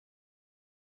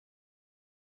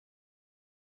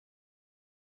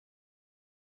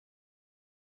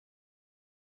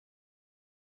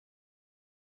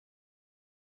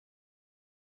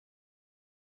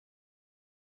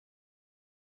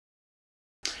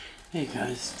Hey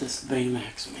guys, this is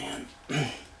Baymax Man.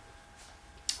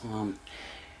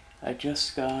 I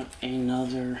just got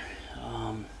another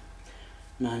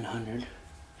 900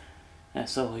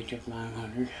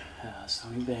 HF900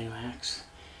 Sony Baymax,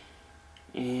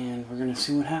 and we're gonna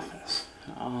see what happens.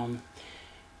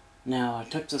 Now I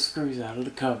took the screws out of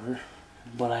the cover,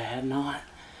 but I had not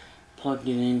plugged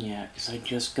it in yet because I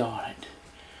just got it.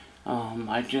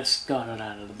 I just got it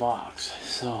out of the box,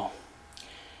 so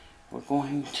we're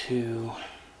going to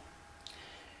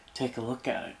take a look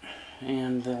at it.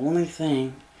 And the only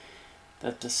thing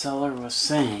that the seller was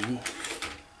saying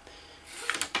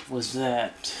was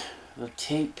that the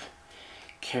tape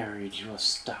carriage was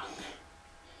stuck.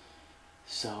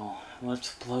 So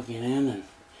let's plug it in and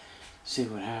see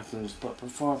what happens. But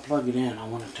before I plug it in, I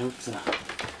want to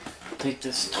take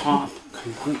this top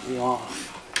completely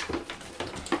off,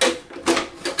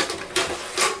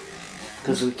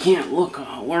 because we can't work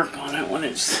on it when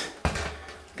it's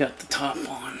got the top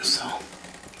on. So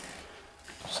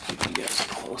just give you guys a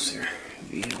closer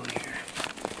view here.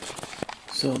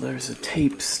 So there's a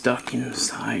tape stuck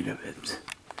inside of it,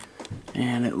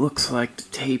 and it looks like the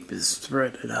tape is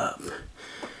threaded up.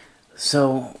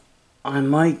 So I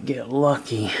might get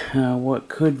lucky. What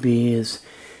could be is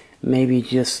maybe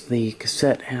just the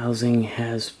cassette housing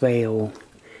has failed,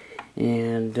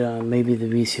 and maybe the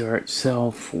VCR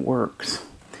itself works.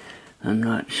 I'm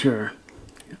not sure.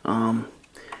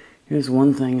 Here's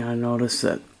one thing I noticed,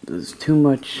 that there's too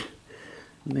much,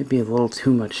 maybe a little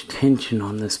too much tension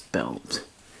on this belt.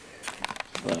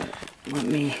 But let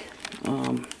me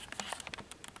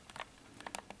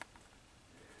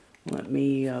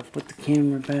put the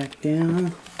camera back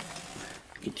down,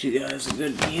 get you guys a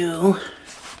good view,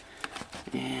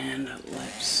 and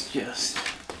let's just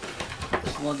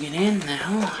plug it in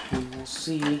now, and we'll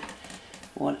see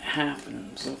what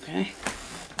happens, okay?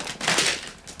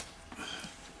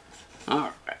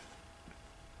 Alright.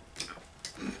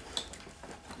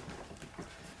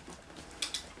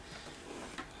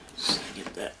 So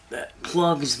get that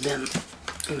plug's been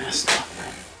messed up.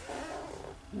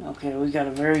 Okay, we got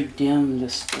a very dim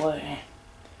display.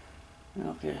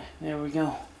 Okay, there we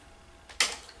go.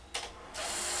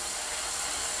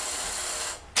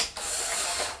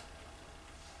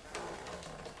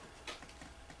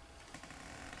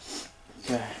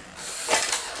 Okay.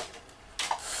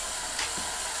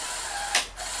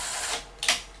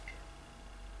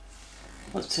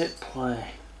 Let's hit play.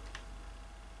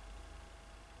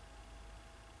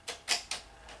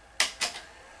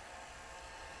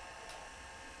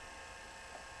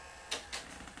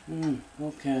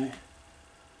 Okay.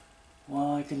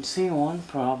 Well, I can see one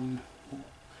problem.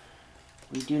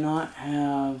 We do not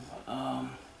have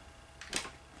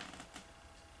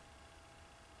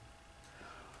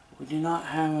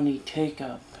any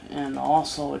take-up, and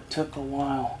also it took a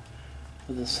while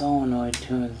for the solenoid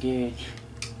to engage.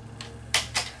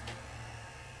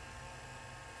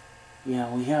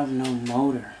 Yeah, we have no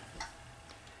motor.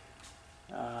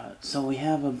 So we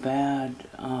have a bad,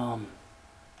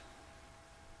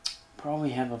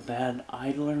 probably have a bad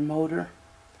idler motor,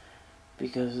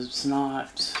 because it's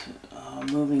not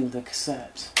moving the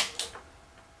cassette.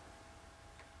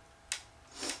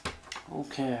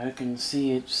 Okay, I can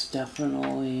see it's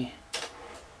definitely...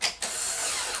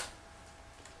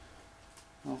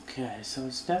 Okay, so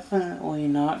it's definitely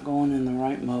not going in the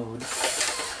right mode.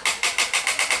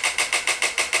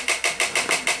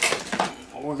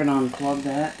 We're gonna unplug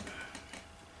that,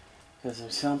 because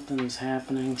there's something's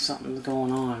happening, something's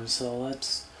going on. So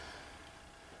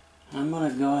I'm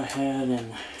gonna go ahead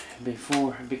and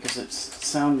because it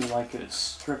sounded like it was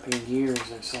stripping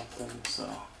gears or something. So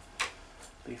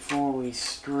before we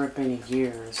strip any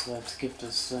gears, let's get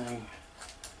this thing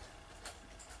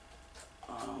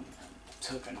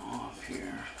taken off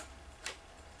here.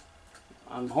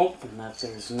 I'm hoping that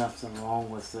there's nothing wrong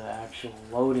with the actual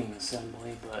loading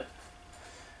assembly, but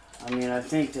I mean, I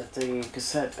think that the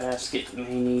cassette basket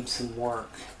may need some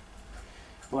work.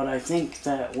 But I think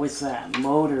that with that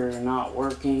motor not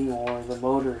working, or the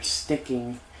motor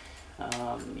sticking,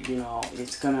 you know,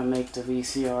 it's going to make the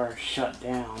VCR shut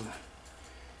down.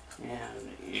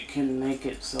 And it can make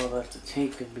it so that the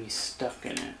tape could be stuck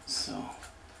in it. So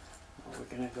we're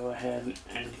going to go ahead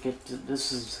and get to,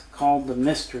 this is called the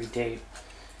mystery tape,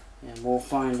 and we'll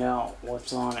find out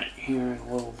what's on it here in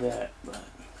a little bit. But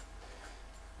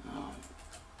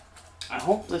I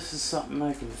hope this is something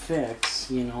I can fix.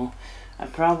 You know, I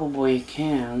probably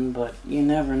can, but you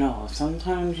never know.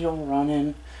 Sometimes you'll run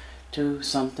into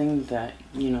something that,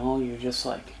 you know, you're just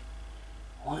like,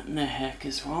 what in the heck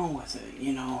is wrong with it,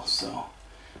 you know? So,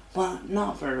 but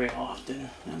not very often,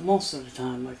 and most of the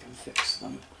time I can fix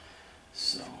them.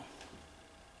 So,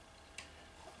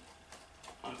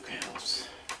 okay, let's.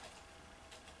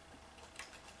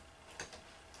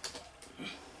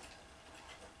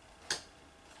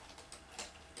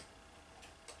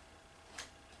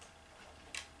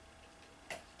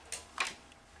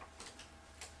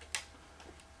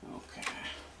 Okay.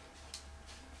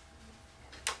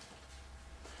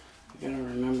 I gotta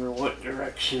remember what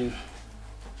direction.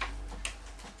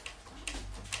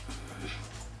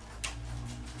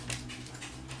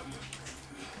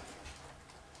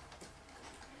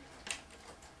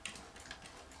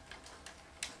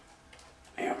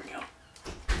 There we go.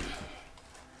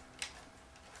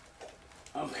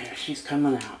 Okay, she's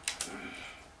coming out.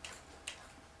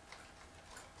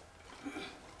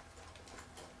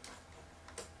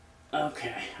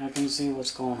 Okay, I can see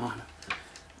what's going on.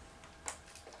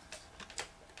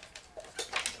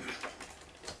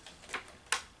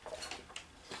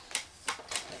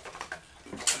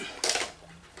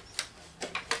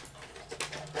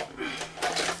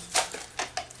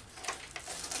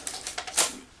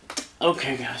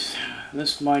 Okay guys,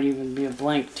 this might even be a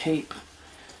blank tape.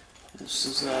 This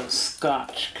is a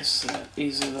Scotch cassette.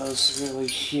 These are those really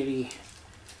shitty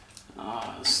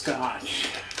Scotch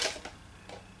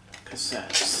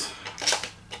cassettes.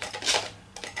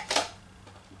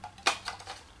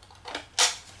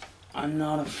 I'm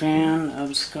not a fan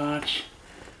of Scotch.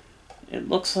 It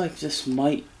looks like this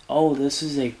might... Oh, this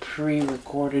is a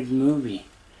pre-recorded movie.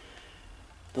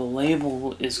 The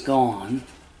label is gone,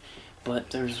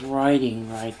 but there's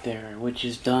writing right there, which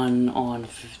is done on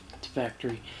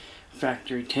factory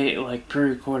tape, like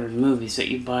pre-recorded movies that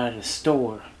you buy at a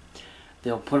store.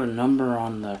 They'll put a number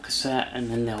on the cassette and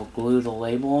then they'll glue the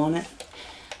label on it.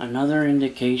 Another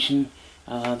indication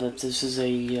that this is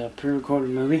a pre-recorded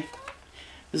movie.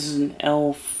 This is an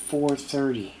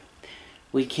L430.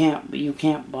 You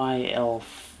can't buy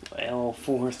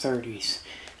L430s.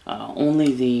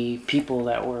 Only the people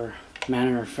that were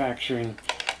manufacturing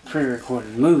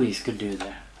pre-recorded movies could do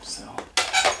that. So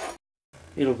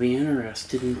it'll be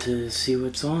interesting to see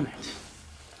what's on it.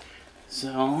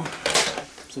 So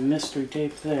it's a mystery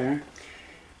tape there.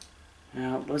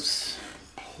 Now let's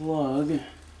plug.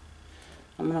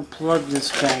 I'm gonna plug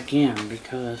this back in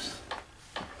because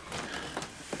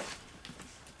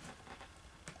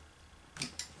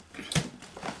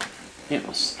it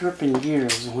was stripping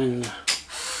gears when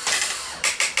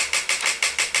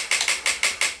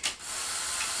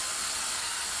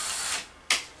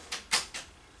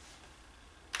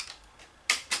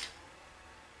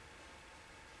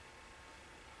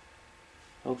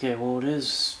okay, well it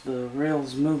is, the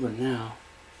rail's moving now.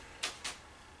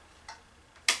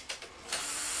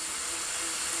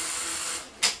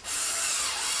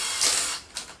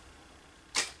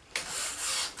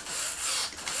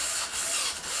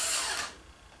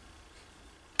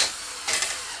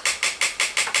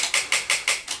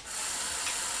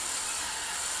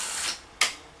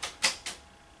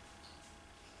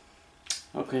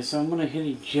 Okay, so I'm going to hit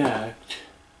eject,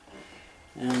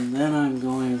 and then I'm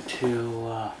going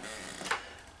to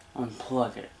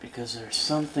unplug it because there's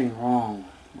something wrong.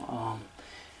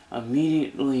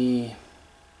 Immediately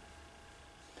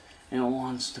it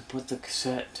wants to put the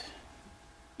cassette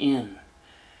in.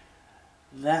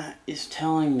 That is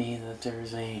telling me that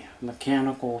there's a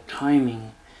mechanical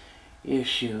timing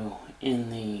issue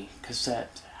in the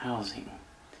cassette housing.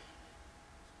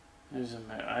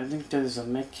 I think there's a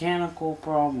mechanical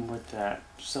problem with that.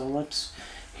 So let's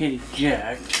hit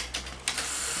eject.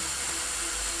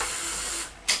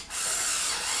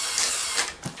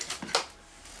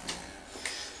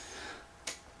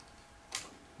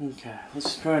 Okay,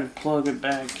 let's try to plug it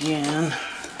back in.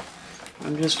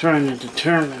 I'm just trying to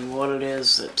determine what it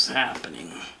is that's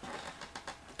happening.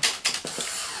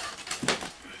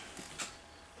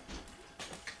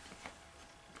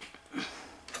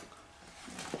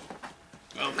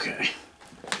 Okay,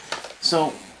 so,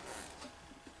 okay,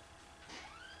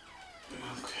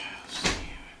 let's see.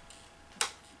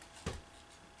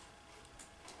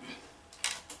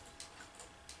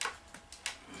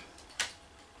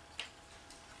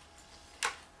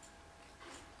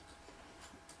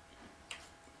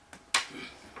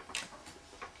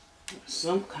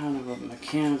 Some kind of a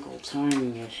mechanical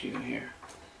timing issue here.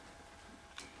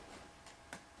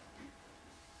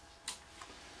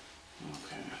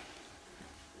 Okay.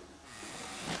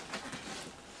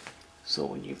 So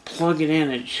when you plug it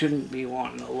in, it shouldn't be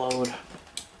wanting to load.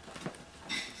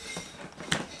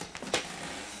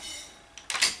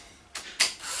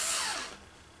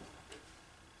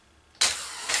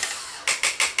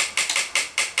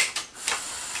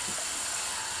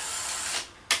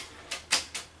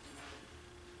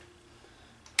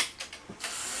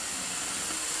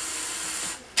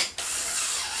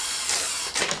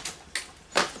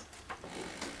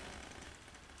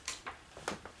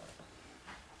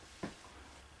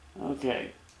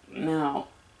 Okay, now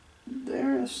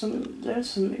there's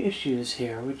some issues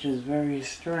here, which is very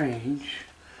strange.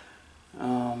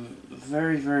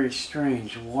 Very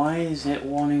strange. Why is it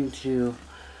wanting to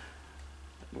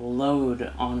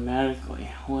load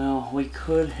automatically? Well,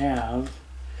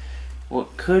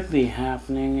 what could be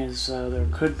happening is there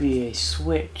could be a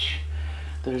switch.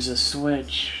 There's a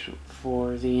switch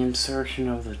for the insertion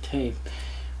of the tape.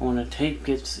 When a tape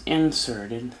gets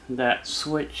inserted, that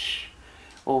switch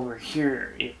over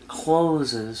here, it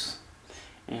closes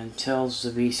and tells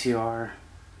the VCR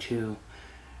to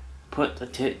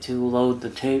to load the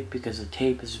tape because the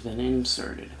tape has been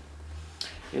inserted.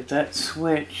 If that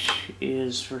switch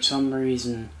is for some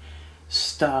reason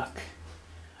stuck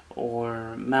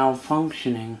or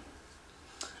malfunctioning,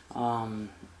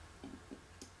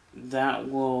 that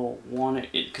will want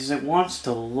it because it wants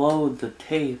to load the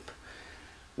tape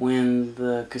when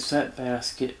the cassette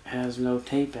basket has no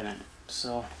tape in it.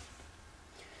 So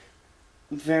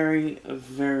very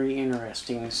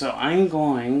interesting. So I'm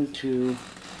going to,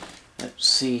 let's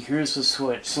see, here's the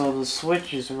switch. So the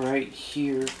switch is right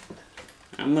here.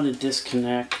 I'm going to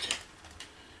disconnect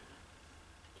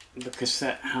the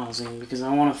cassette housing because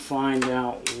I want to find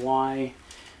out why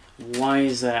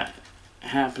is that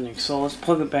happening. So let's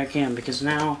plug it back in, because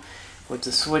now with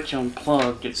the switch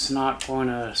unplugged, it's not going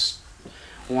to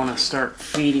want to start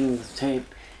feeding the tape.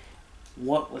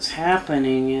 What was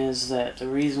happening is that the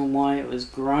reason why it was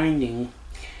grinding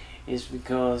is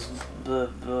because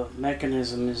the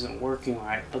mechanism isn't working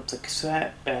right, but the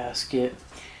cassette basket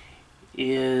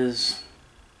is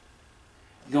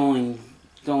going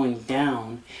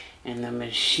down, and the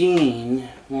machine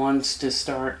wants to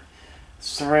start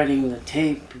threading the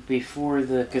tape before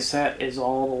the cassette is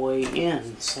all the way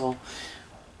in. So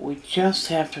we just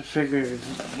have to figure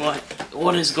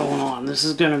what is going on. This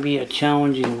is going to be a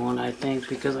challenging one, I think,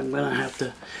 because I'm going to have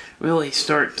to really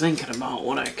start thinking about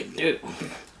what I could do.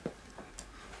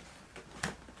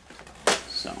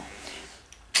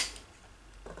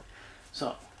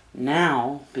 So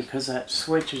now, because that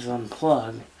switch is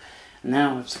unplugged,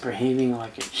 now it's behaving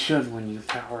like it should when you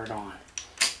power it on.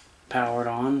 Power it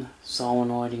on,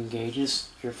 solenoid engages,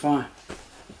 you're fine.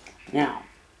 Now,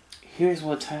 here's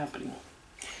what's happening.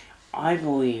 I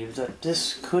believe that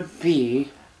this could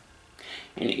be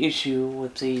an issue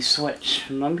with the switch.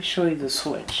 Let me show you the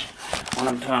switch, what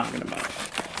I'm talking about.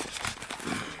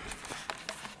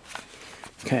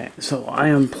 Okay, so I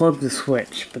unplugged the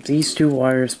switch, but these two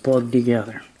wires plug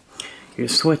together. Your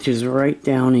switch is right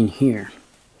down in here.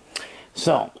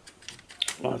 So,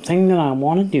 the thing that I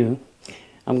want to do,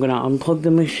 I'm going to unplug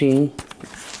the machine.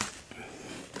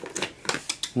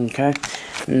 Okay,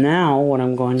 now what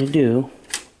I'm going to do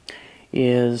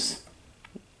is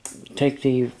take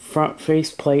the front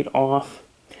faceplate off,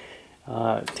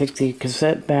 take the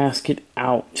cassette basket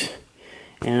out,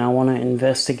 and I want to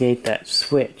investigate that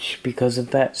switch, because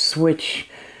if that switch,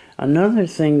 another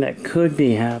thing that could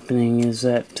be happening is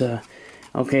that,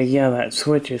 okay, yeah, that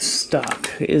switch is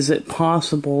stuck. Is it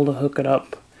possible to hook it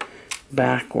up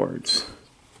backwards?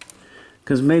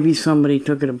 Because maybe somebody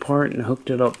took it apart and hooked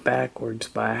it up backwards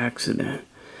by accident.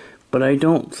 But I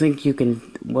don't think you can,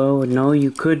 well, no,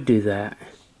 you could do that.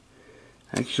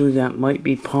 Actually, that might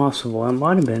be possible. It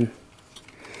might have been.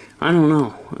 I don't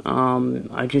know.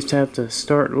 I just have to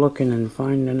start looking and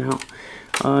finding out.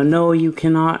 No, you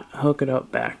cannot hook it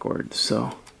up backwards.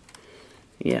 So,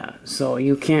 yeah. So,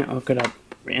 you can't hook it up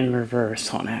in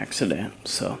reverse on accident.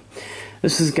 So,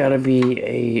 this has got to be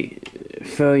a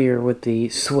failure with the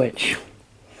switch.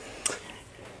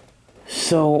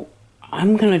 So,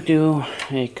 I'm going to do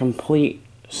a complete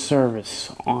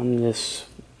service on this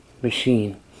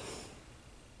machine.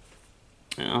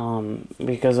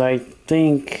 Because I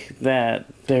think that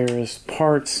there's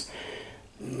parts,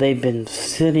 they've been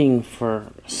sitting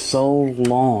for so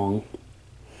long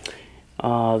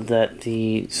that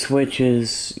the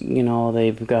switches, you know,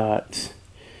 they've got,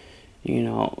 you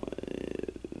know,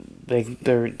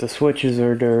 the switches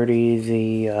are dirty,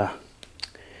 the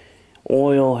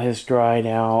oil has dried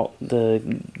out, the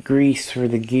grease for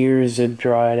the gears have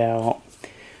dried out.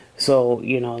 So,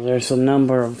 you know, there's a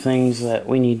number of things that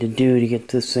we need to do to get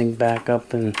this thing back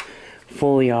up and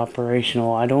fully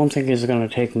operational. I don't think it's going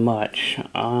to take much.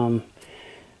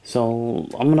 So,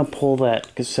 I'm going to pull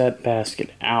that cassette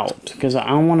basket out, because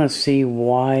I want to see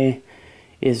why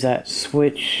is that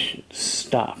switch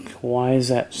stuck. Why is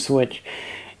that switch?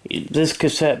 This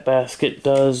cassette basket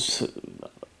does,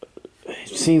 it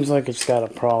seems like it's got a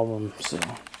problem, so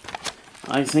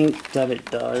I think that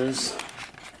it does.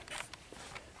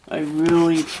 I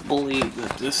really believe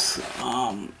that this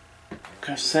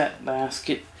cassette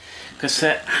basket,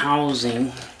 cassette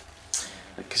housing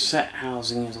The cassette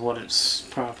housing is what it's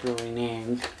properly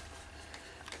named.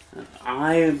 And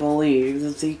I believe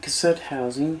that the cassette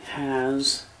housing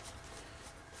has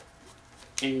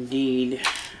indeed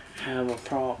have a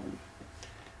problem.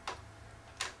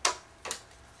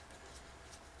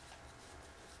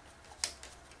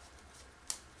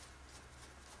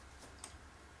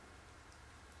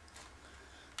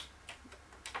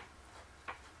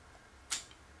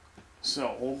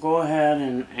 So we'll go ahead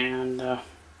and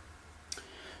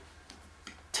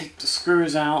take the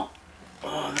screws out.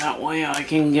 That way I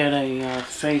can get a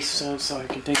face so I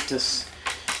can take this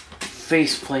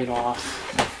faceplate off.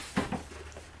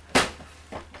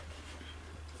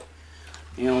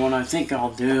 You know, what I think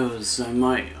I'll do is I'm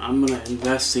gonna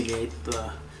investigate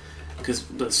the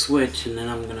switch, and then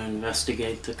I'm gonna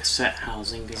investigate the cassette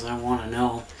housing, because I want to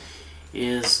know,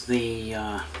 is the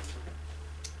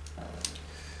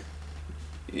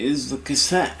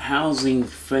cassette housing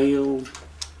failed,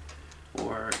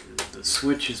 or the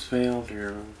switch has failed,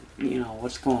 or you know,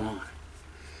 what's going on.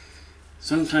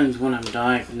 Sometimes when I'm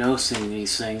diagnosing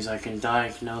these things, I can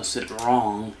diagnose it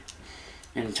wrong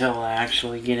until I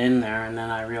actually get in there, and then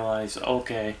I realize,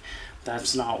 okay,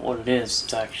 that's not what it is,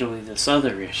 it's actually this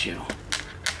other issue.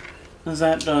 Because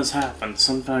that does happen.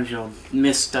 Sometimes you'll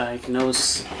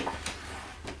misdiagnose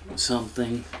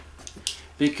something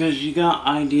because you got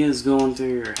ideas going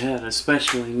through your head,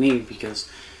 especially me, because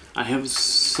I have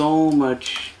so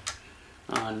much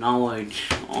knowledge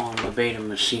on the beta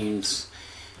machines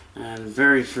and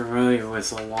very familiar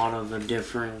with a lot of the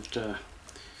different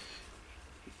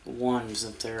ones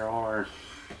that there are.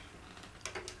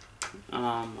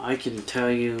 I can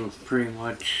tell you pretty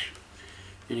much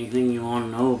anything you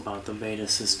want to know about the beta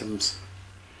systems.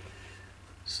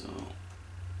 So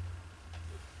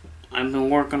I've been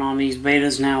working on these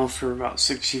betas now for about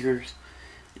 6 years,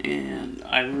 and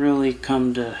I really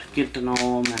come to get to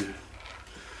know them and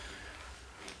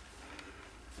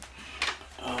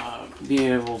be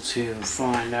able to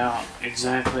find out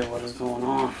exactly what is going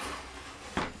on.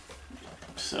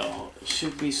 So it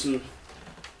should be some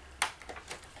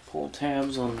pull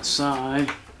tabs on the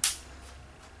side.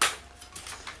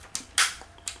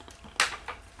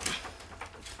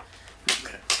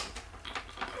 Okay.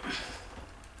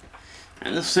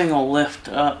 And this thing will lift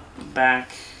up, back,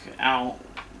 out.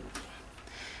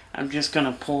 I'm just going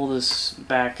to pull this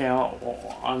back out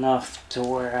enough to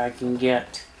where I can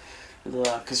get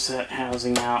the cassette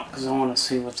housing out, because I want to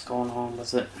see what's going on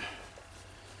with it.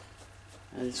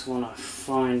 I just want to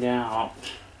find out.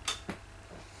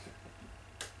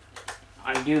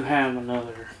 I do have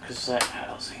another cassette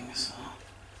housing, so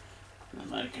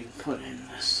that I can put in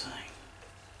this thing.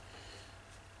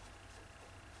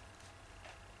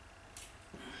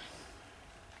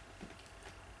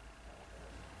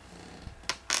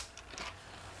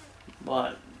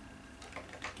 But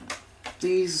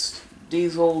these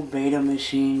old beta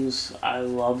machines, I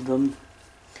love them.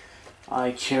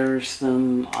 I cherish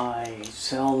them. I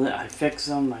sell them. I fix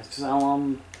them. I sell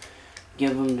them.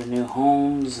 Give them to new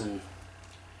homes and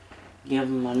give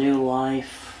them a new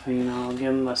life. You know,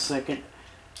 give them a second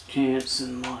chance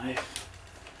in life.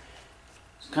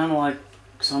 It's kind of like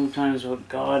sometimes what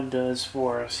God does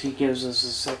for us. He gives us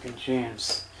a second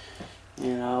chance.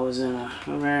 You know, I was in a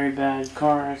very bad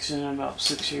car accident about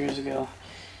 6 years ago,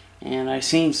 and I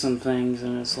seen some things,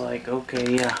 and it's like,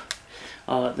 okay, yeah.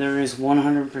 There is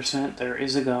 100%, there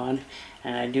is a God,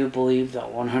 and I do believe that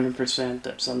 100%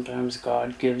 that sometimes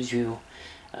God gives you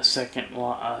a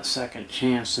second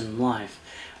chance in life.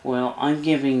 Well, I'm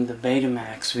giving the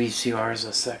Betamax VCRs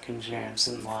a second chance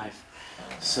in life.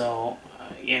 So,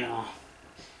 you know,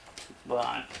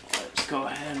 but let's go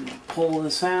ahead and pull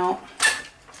this out.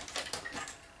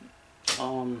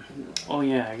 Oh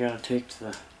yeah, I gotta take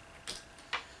the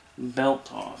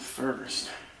belt off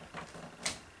first.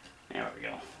 There we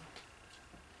go.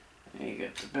 And you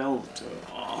get the belt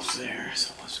off there,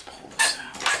 so let's pull this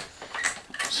out.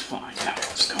 Let's find out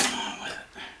what's going on with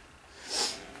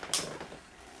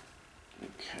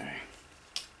it. Okay.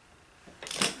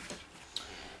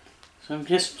 So I'm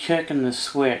just checking the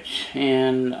switch,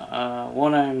 and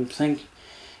what I'm thinking,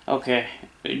 okay,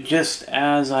 just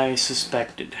as I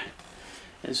suspected.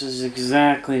 This is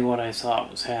exactly what I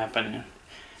thought was happening.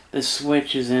 This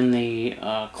switch is in the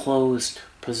closed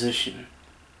position.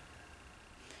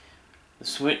 The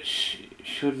switch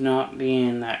should not be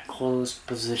in that closed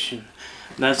position.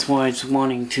 That's why it's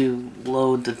wanting to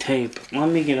load the tape. Let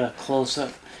me get a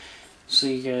close-up so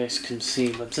you guys can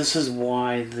see. But this is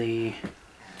why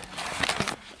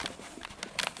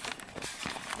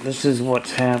this is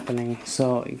what's happening.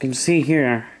 So you can see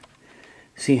here.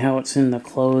 See how it's in the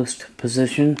closed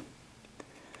position?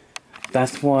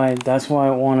 That's why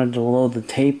I wanted to load the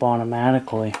tape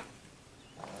automatically.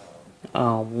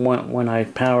 When I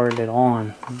powered it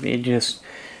on, it just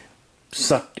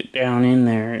sucked it down in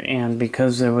there, and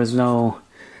because there was no,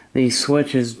 these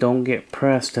switches don't get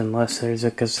pressed unless there's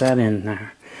a cassette in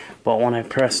there. But when I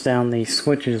pressed down these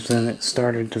switches, then it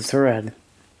started to thread.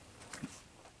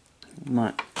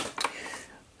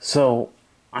 So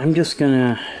I'm just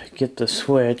gonna get the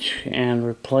switch and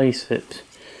replace it.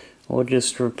 We'll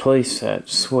just replace that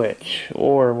switch,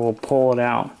 or we'll pull it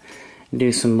out and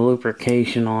do some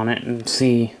lubrication on it and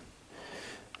see.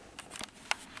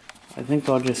 I think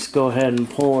I'll just go ahead and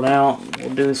pull it out.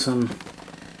 We'll do some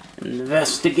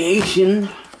investigation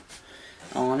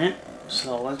on it.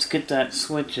 So let's get that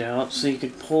switch out so you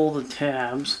can pull the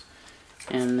tabs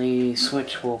and the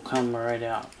switch will come right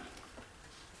out.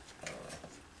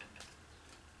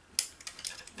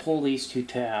 Pull these two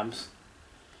tabs.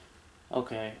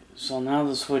 Okay, so now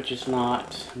the switch is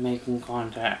not making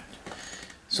contact.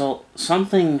 So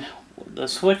the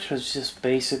switch was just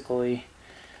basically,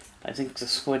 I think the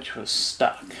switch was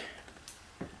stuck,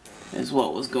 is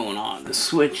what was going on. The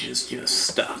switch is just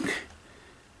stuck.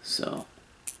 So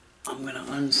I'm gonna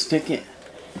unstick it.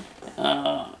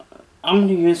 I'm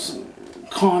gonna use some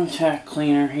contact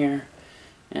cleaner here,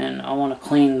 and I want to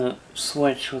clean the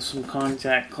switch with some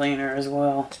contact cleaner as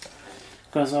well,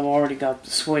 because I've already got the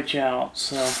switch out.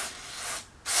 So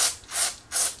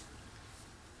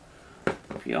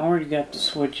if you already got the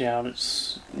switch out,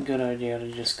 it's a good idea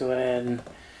to just go ahead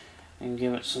and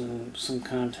give it some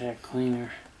contact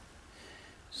cleaner.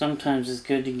 Sometimes it's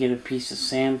good to get a piece of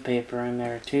sandpaper in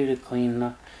there too to clean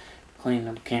the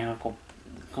mechanical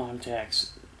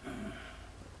contacts.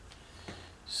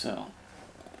 So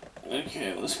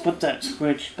okay, let's put that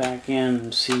switch back in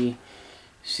and see,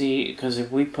 because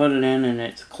if we put it in and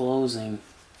it's closing,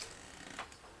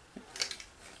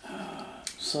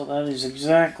 so that is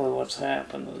exactly what's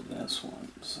happened with this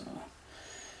one. So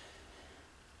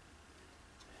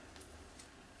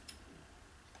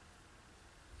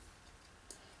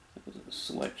the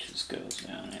switch just goes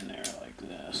down in there like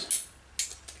this.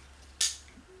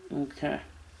 Okay.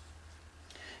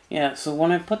 Yeah, so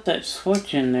when I put that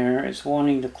switch in there, it's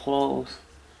wanting to close.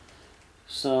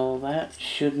 So that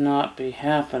should not be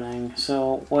happening.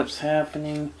 So what's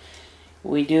happening,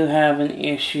 we do have an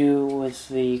issue with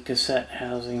the cassette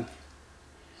housing.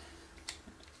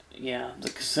 Yeah, the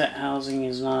cassette housing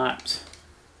is not,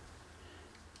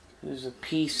 there's a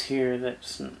piece here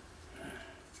that's,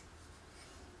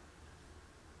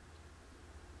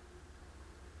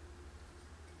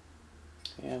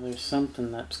 yeah, there's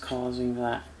something that's causing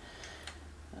that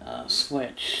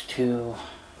switch to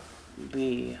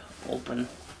be open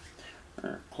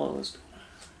or closed.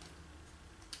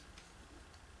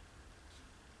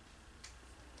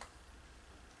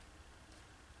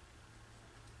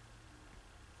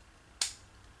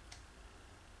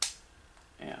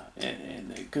 Yeah,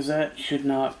 because that should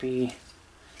not be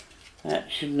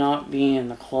in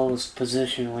the closed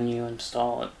position when you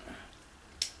install it.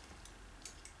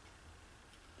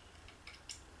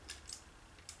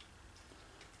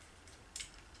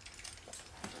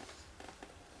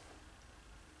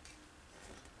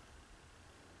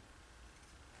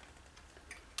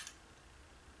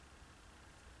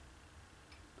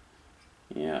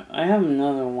 Yeah, I have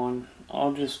another one.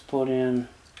 I'll just put in,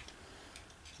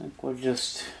 I think we'll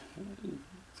just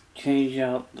change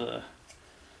out the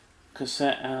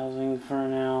cassette housing for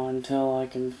now until I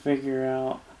can figure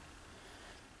out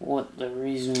what the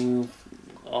reasoning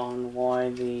on why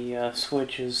the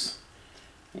switch is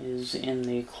in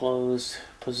the closed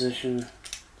position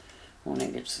when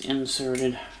it gets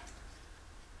inserted.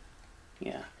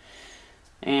 Yeah,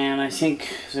 and I think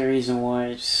the reason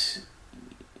why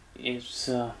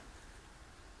the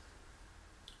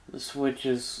switch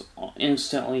is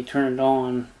instantly turned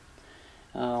on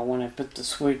when I put the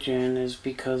switch in is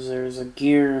because there's a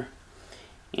gear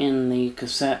in the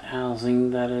cassette housing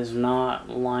that is not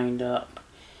lined up,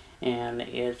 and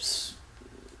it's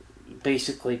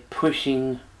basically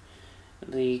pushing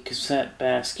the cassette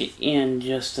basket in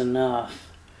just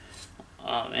enough,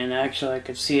 and actually I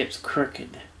could see it's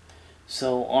crooked.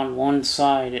 So on one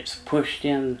side it's pushed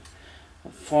in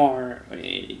far,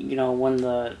 you know, when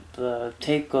the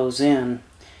tape goes in,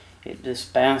 this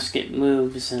basket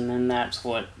moves, and then that's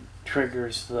what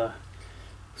triggers the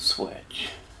switch.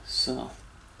 So,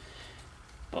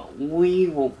 but we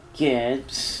will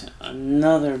get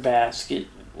another basket.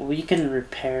 We can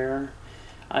repair,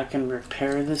 I can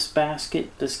repair this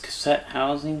basket, this cassette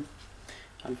housing.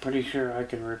 I'm pretty sure I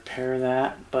can repair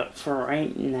that, but for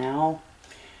right now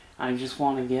I just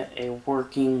want to get a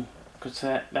working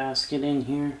cassette basket in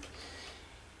here,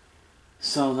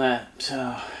 so that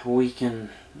we can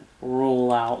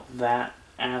rule out that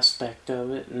aspect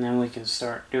of it, and then we can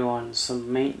start doing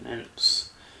some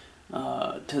maintenance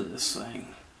to this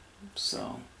thing.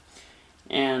 So,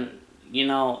 and you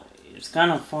know, it's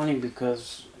kind of funny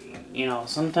because, you know,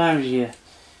 sometimes you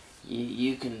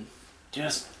can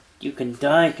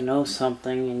diagnose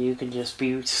something and you can just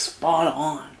be spot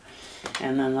on,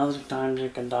 and then other times you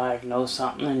can diagnose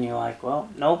something and you're like, well,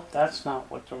 nope, that's not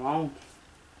what's wrong.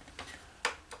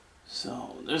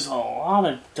 So there's a lot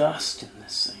of dust in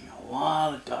this thing, a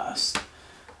lot of dust,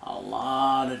 a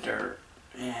lot of dirt,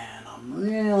 and I'm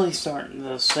really starting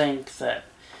to think that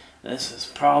this has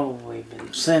probably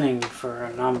been sitting for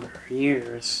a number of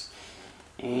years,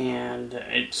 and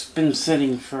it's been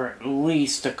sitting for at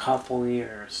least a couple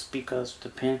years because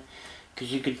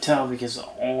you could tell because of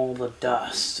all the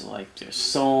dust. Like, there's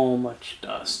so much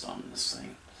dust on this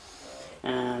thing,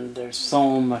 and there's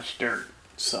so much dirt.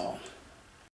 So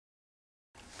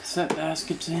cassette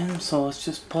basket's in, so let's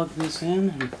just plug this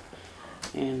in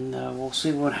and we'll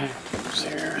see what happens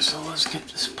here. So let's get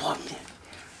this plugged in.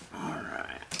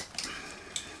 Alright.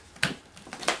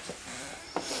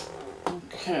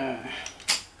 Okay.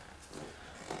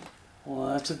 Well,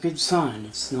 that's a good sign.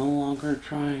 It's no longer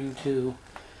trying to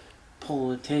pull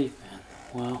the tape in.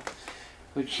 Well,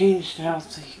 we changed out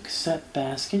the cassette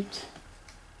basket,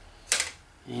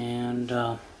 and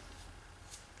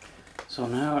so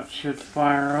now it should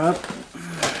fire up.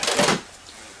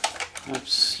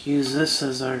 Let's use this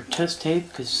as our test tape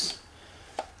because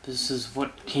this is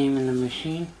what came in the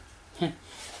machine. And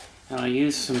I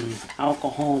used some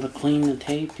alcohol to clean the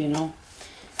tape, you know,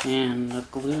 and the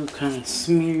glue kind of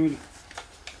smeared,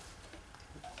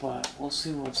 but we'll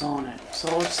see what's on it.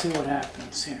 So let's see what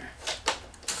happens here.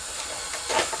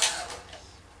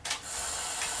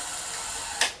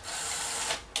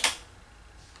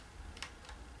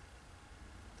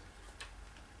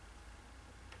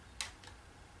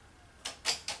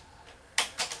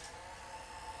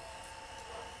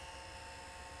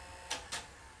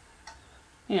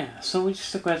 Yeah, so we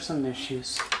just got some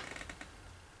issues.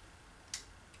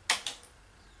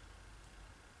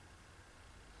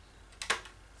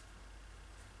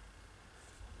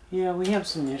 Yeah, we have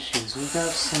some issues. We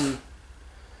got some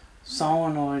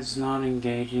solenoids not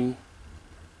engaging.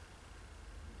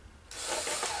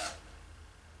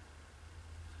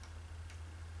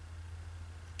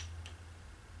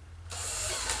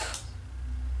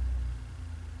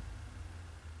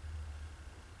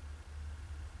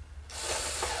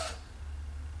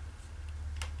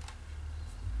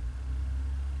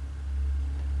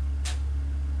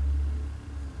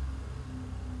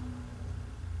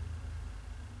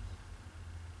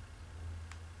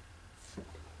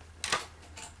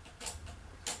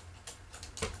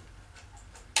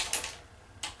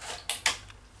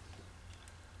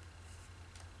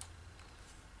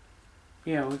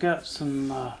 Yeah, we got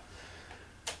some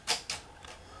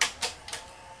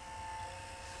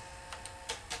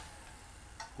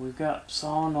we've got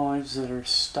solenoids that are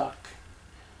stuck.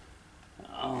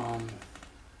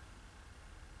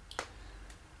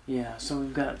 Yeah, so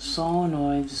we've got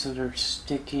solenoids that are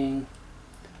sticking,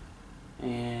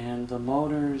 and the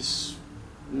motor's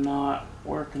not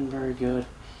working very good.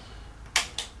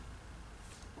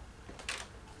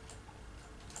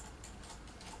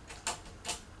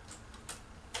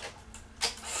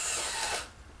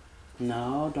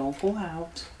 No, don't pull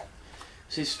out.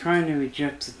 She's trying to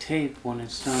eject the tape when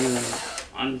it's done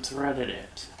and unthreaded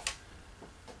it.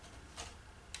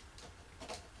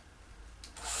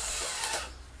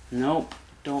 Nope,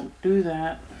 don't do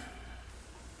that.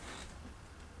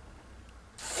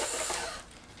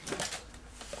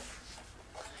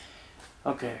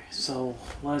 Okay, so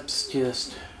let's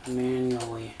just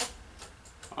manually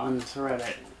unthread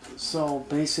it. So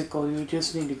basically we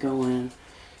just need to go in,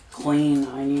 clean.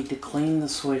 I need to clean the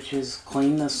switches,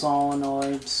 clean the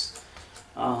solenoids.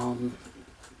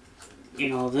 You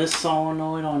know, this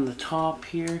solenoid on the top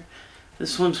here,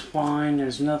 this one's fine,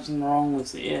 there's nothing wrong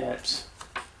with it.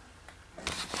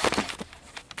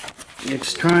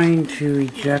 It's trying to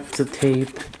eject the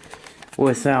tape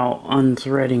without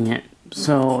unthreading it.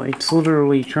 So it's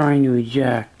literally trying to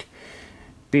eject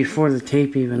before the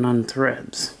tape even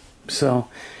unthreads. So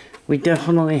we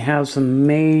definitely have some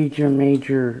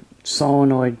major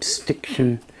solenoid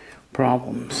stiction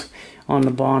problems on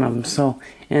the bottom. So,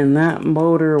 and that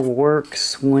motor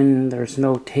works when there's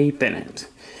no tape in it.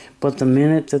 But the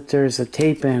minute that there's a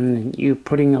tape in, you're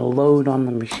putting a load on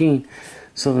the machine.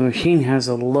 So the machine has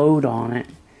a load on it,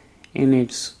 and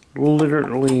it's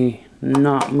literally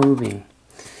not moving.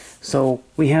 So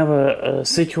we have a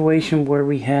situation where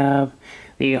we have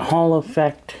the Hall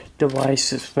effect device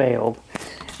has failed,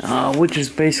 which is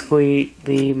basically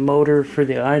the motor for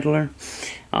the idler.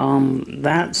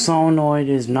 That solenoid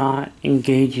is not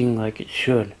engaging like it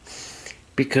should,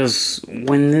 because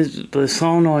when the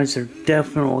solenoids are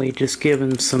definitely just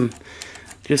giving some,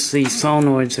 just these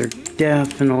solenoids are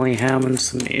definitely having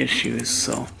some issues.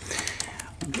 So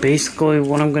basically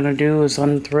what I'm going to do is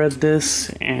unthread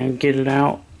this and get it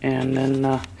out, and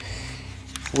then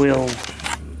we'll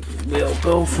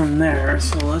go from there.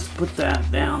 So let's put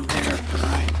that down there for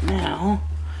right now,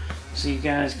 so you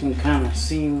guys can kind of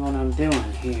see what I'm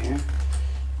doing here,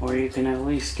 or you can at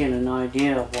least get an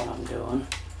idea of what I'm doing.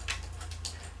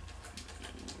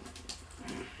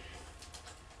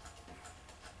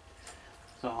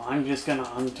 So I'm just going to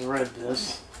unthread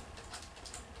this,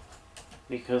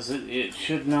 because it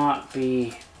should not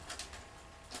be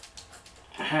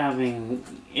having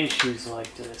issues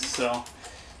like this. So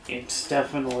it's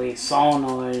definitely,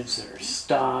 solenoids are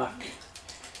stock.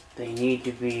 They need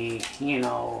to be, you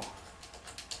know,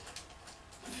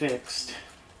 fixed.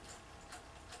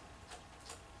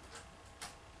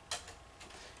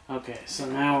 Okay, so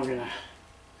now we're gonna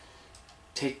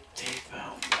take the tape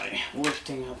out by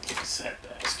lifting up the cassette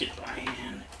basket by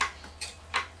hand.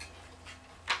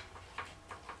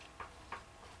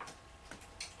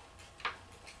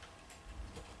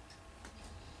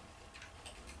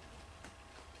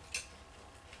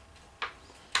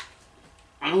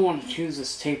 I don't want to choose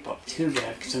this tape up too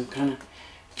bad, because I'm kind of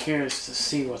curious to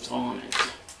see what's on it.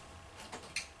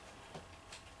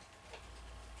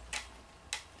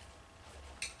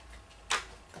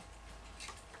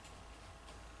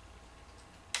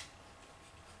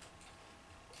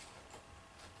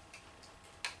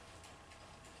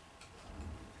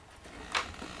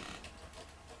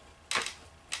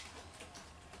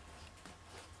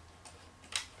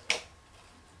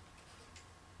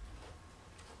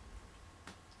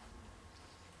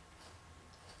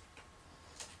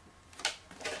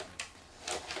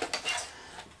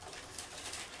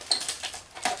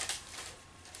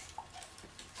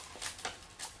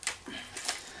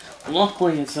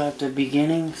 Luckily it's at the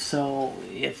beginning, so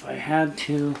if I had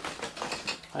to,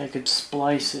 I could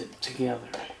splice it together.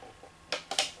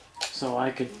 So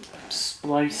I could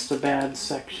splice the bad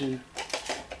section,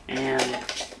 and,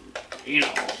 you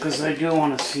know, because I do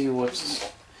want to see what's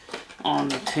on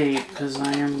the tape, because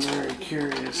I am very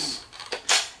curious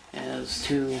as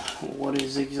to what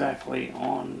is exactly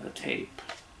on the tape.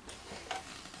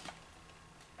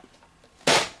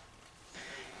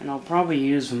 And I'll probably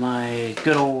use my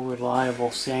good old reliable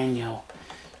Sanyo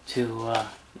to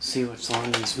see what's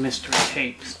on these mystery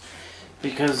tapes,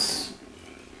 because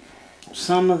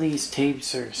some of these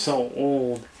tapes are so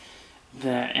old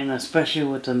that, and especially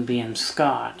with them being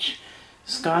Scotch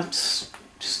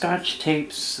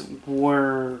tapes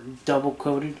were double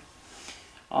coated,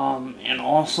 and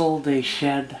also they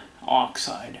shed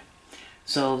oxide.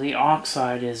 So the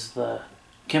oxide is the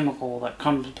chemical that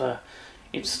comes,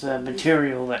 it's the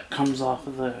material that comes off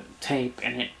of the tape,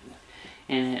 and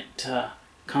it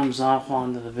comes off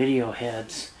onto the video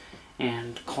heads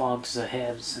and clogs the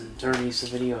heads and dirties the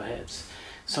video heads.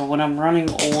 So when I'm running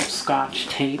old Scotch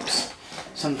tapes,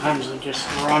 sometimes I just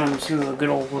run them through a good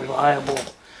old reliable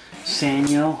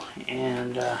Sanyo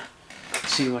and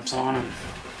see what's on them.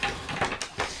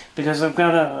 Because I've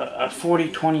got a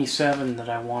 4027 that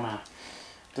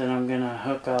I'm gonna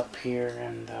hook up here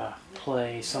and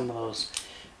play some of those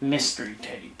mystery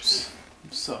tapes.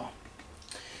 So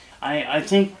I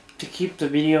think to keep the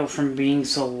video from being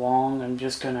so long, I'm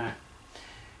just gonna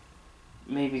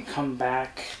maybe come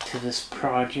back to this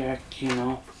project, you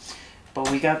know. But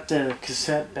we got the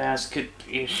cassette basket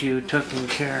issue taken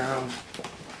care of.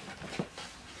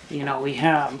 You know, we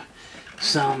have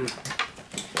some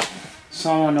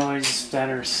solenoids that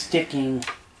are sticking.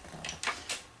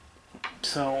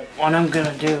 So what I'm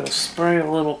gonna do is spray a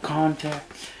little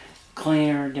contact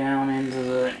cleaner down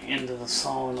into the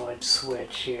solenoid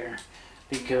switch here,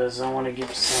 because I want to get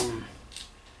some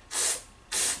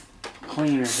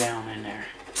cleaner down in there.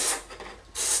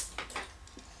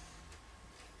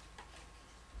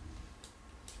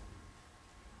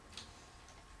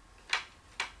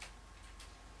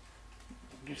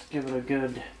 Just give it a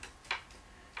good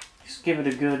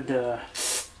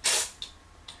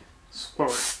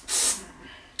squirt.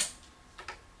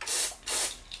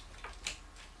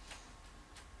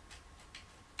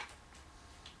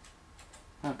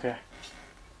 Okay.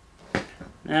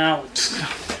 Now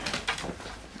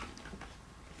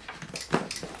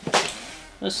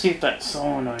let's see if that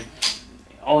solenoid.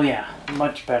 Oh yeah,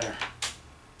 much better.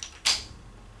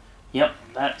 Yep,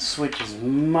 that switch is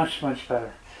much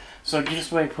better. So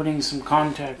just by putting some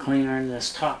contact cleaner in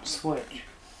this top switch.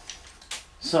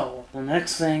 So the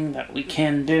next thing that we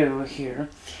can do here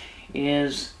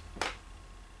is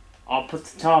I'll put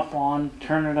the top on,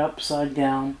 turn it upside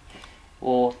down.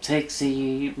 We'll take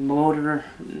the motor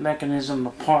mechanism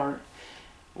apart.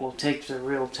 We'll take the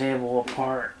real table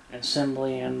apart,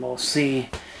 assembly, and we'll see.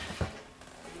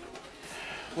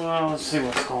 Well, let's see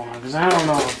what's going on, because I don't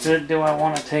know. Do I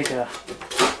want to take a...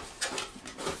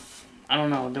 I don't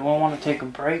know. Do I want to take a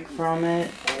break from it?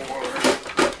 Or,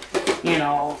 you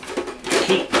know,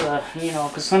 keep the... You know,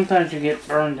 because sometimes you get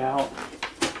burned out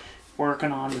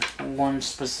working on one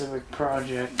specific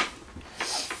project.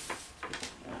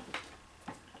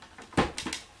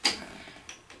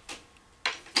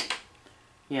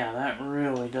 Yeah, that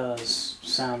really does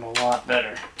sound a lot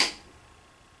better.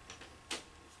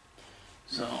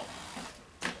 So,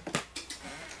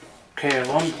 okay, I've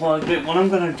unplugged it. What I'm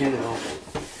gonna do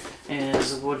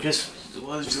is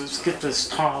let's get this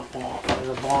top off, or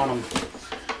the bottom.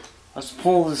 Let's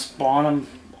pull this bottom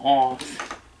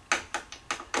off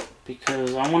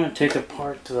because I want to take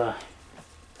apart the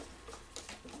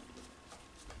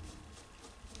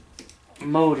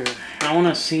motor. I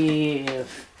want to see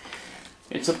if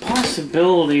it's a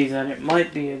possibility that it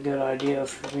might be a good idea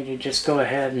for me to just go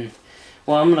ahead and,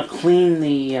 well, I'm going to clean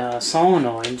the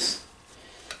solenoids.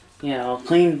 Yeah, I'll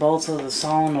clean both of the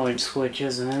solenoid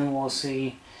switches, and then we'll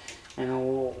see, and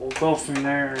we'll go from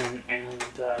there and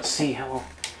see how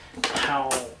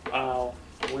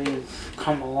we've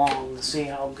come along, to see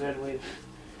how good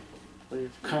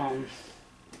we've come.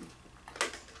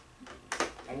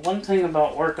 One thing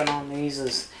about working on these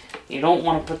is you don't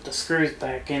want to put the screws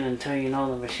back in until you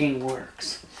know the machine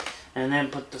works, and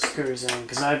then put the screws in,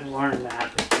 because I've learned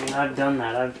that. I mean, I've done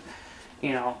that. I've,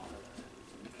 you know,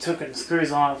 taken the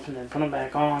screws off and then put them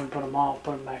back on, put them off,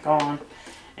 put them back on,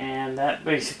 and that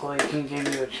basically can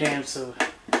give you a chance of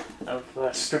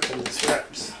stripping the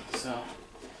strips. So,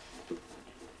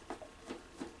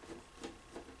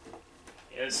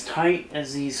 as tight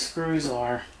as these screws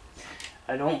are,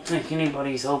 I don't think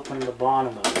anybody's opened the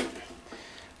bottom of it.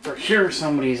 For sure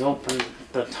somebody's opened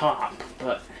the top,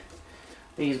 but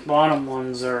these bottom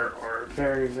ones are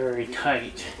very, very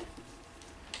tight.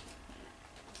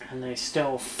 And they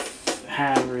still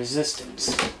have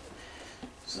resistance.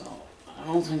 So, I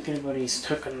don't think anybody's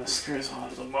taken the screws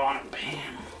off the bottom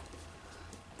panel.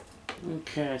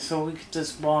 Okay, so we get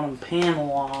this bottom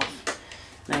panel off.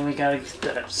 Then we gotta get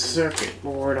that circuit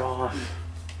board off.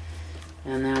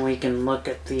 And then we can look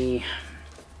at the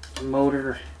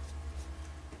motor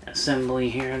assembly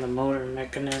here, the motor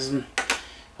mechanism.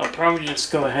 I'll probably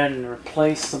just go ahead and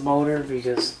replace the motor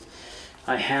because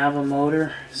I have a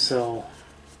motor, so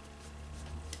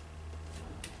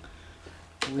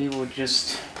we will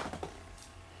just,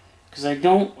 because I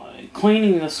don't,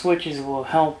 cleaning the switches will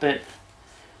help it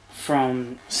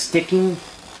from sticking,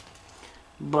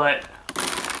 but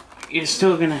you're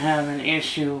still going to have an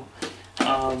issue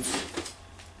of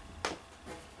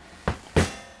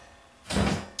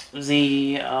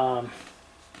the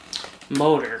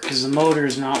motor, because the motor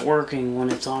is not working when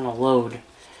it's on a load.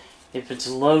 If it's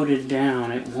loaded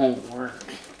down, it won't work.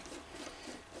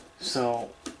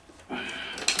 So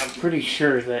I'm pretty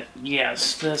sure that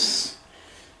yes, this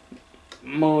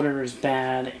motor is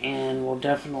bad and will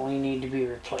definitely need to be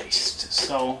replaced.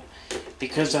 So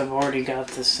because I've already got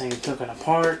this thing taken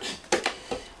apart,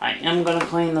 I am going to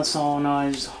clean the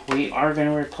solenoids. We are going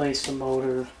to replace the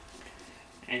motor.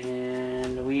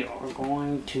 And we are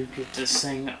going to get this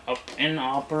thing up and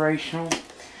operational.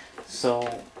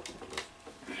 So,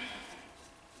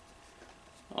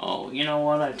 oh, you know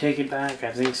what? I take it back.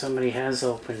 I think somebody has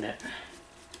opened it.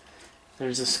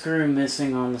 There's a screw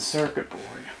missing on the circuit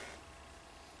board.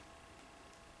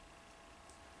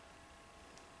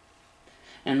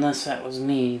 Unless that was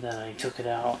me that I took it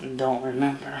out and don't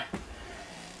remember.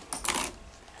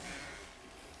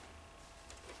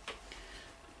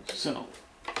 So,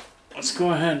 let's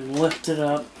go ahead and lift it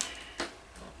up.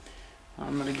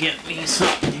 I'm going to get me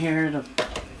something here to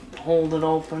hold it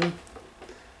open.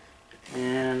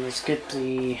 And let's get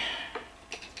the...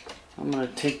 I'm going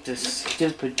to take this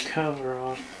stupid cover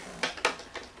off.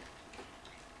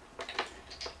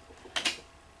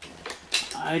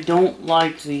 I don't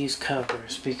like these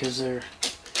covers because they're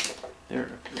a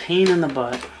pain in the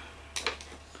butt.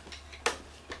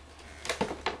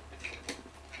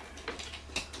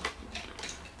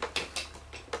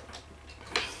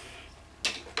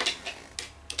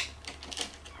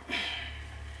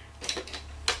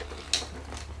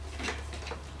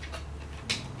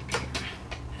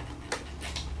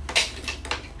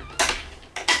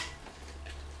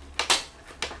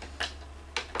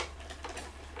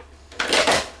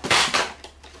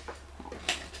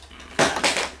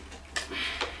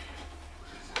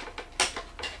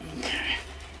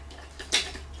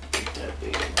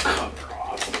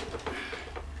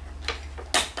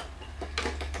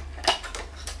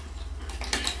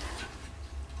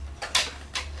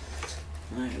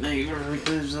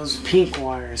 sometimes those pink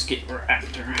wires get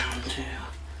wrapped around too.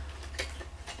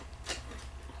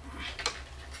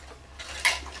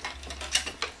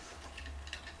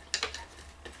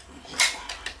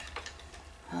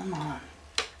 Come on.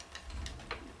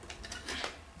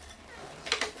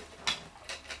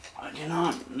 I do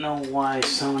not know why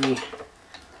Sony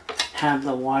had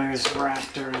the wires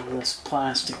wrapped around this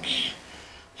plastic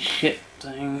shit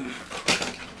thing.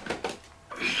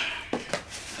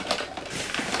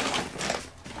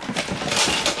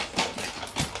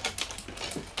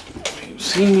 You've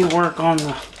seen me work on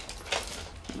these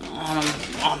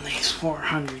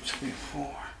 400s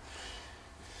before.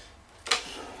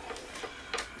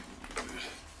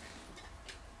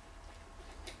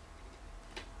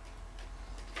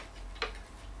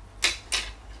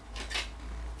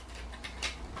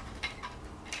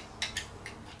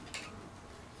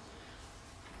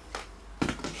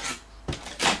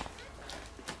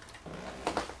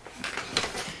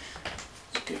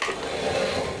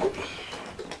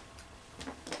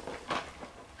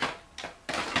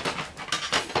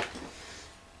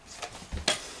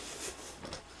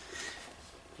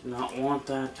 Did not want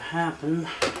that to happen,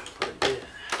 but it did.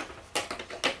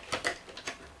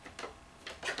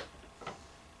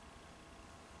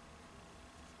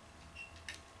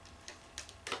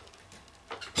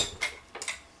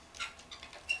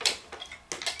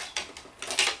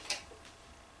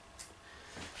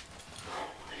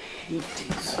 I hate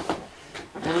these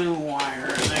blue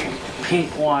wires,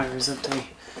 pink wires that they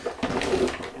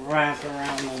wrap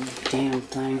around the damn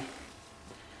thing.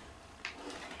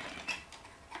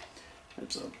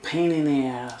 It's a pain in the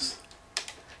ass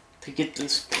to get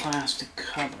this plastic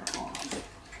cover off.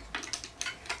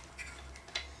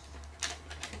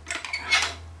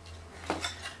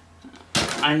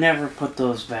 I never put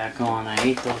those back on. I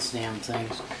hate those damn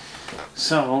things.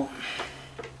 So,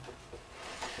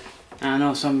 I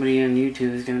know somebody on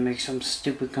YouTube is going to make some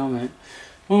stupid comment.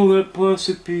 Oh, that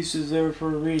plastic piece is there for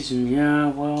a reason. Yeah,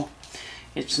 well,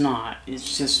 it's not.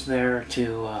 It's just there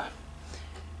to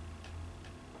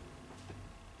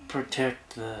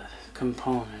protect the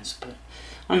components, but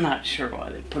I'm not sure why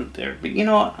they put it there. But you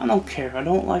know what? I don't care. I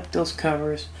don't like those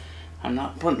covers. I'm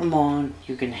not putting them on.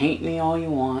 You can hate me all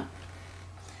you want.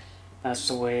 That's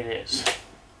the way it is.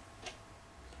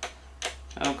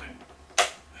 Okay.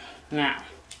 Now,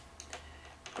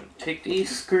 I'm going to take these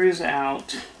screws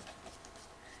out.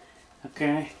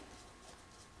 Okay.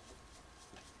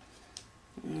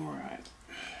 Alright.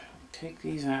 Take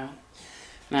these out.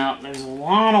 Now, there's a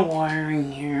lot of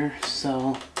wiring here,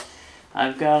 so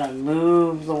I've got to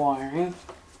move the wiring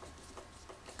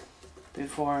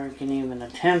before I can even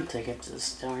attempt to get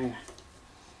this darn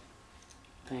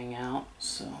thing out.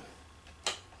 So,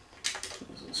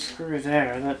 there's a screw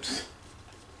there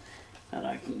that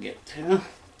I can get to.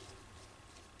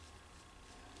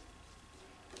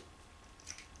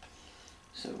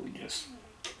 So we just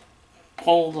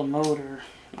pull the motor.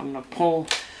 I'm going to pull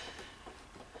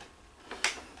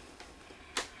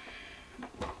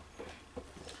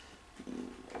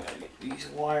these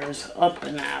wires up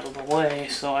and out of the way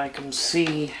so I can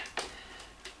see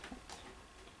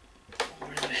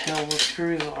where the hell the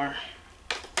screws are.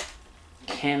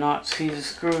 Cannot see the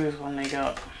screws when they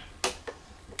got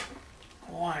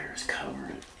wires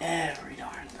covering every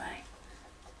darn thing.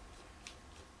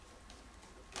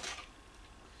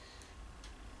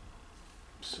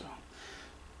 So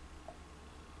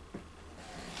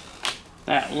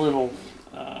that little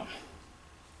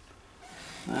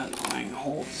that thing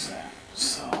holds that.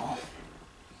 So I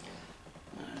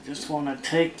just want to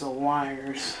take the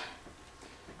wires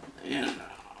and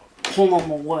pull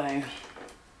them away.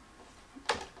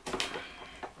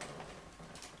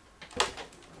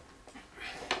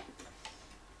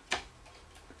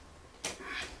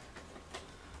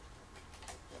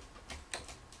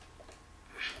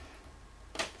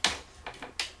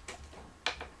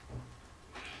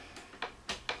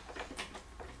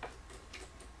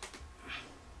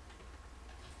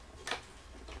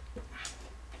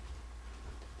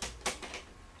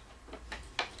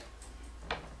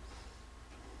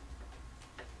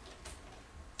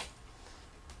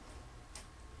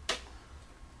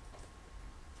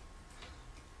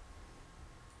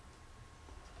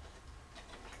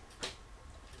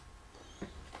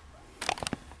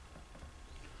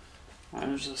 I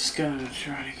was just gonna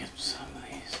try to get some of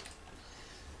these.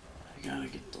 I gotta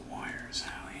get the wires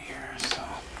out of here, so.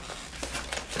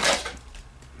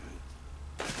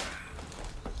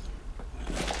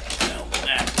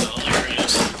 Oh, there it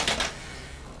is.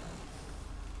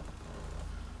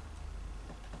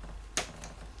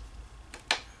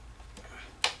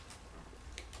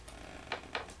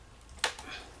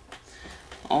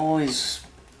 always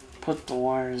put the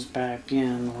wires back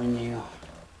in when you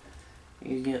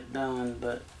get done,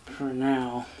 but for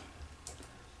now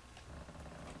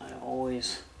I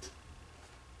always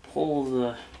pull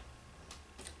the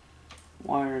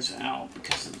wires out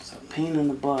because it's a pain in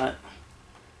the butt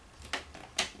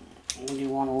when you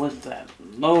want to lift that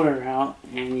motor out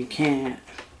and you can't.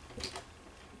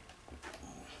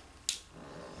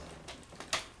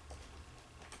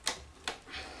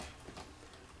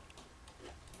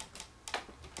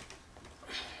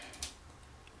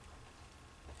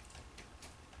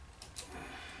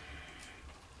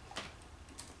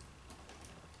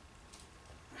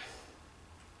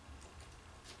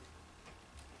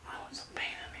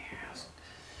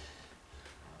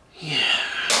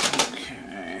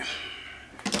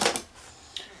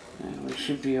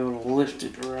 Should be able to lift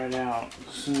it right out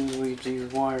as soon as we get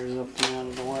these wires up and out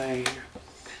of the way here.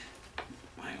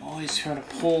 I always try to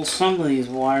pull some of these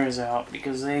wires out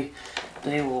because they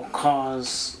will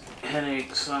cause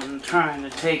headaches on trying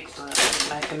to take the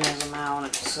mechanism out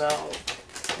itself.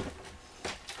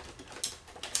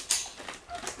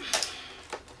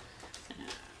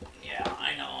 Yeah,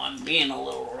 I know I'm being a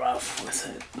little rough with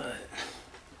it, but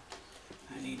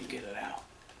I need to get it out.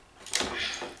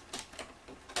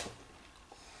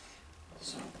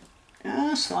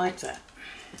 Just like that.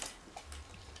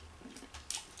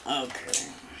 Okay.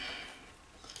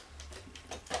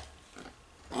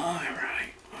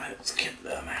 Alright, let's get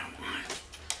them out.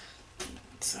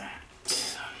 What's that?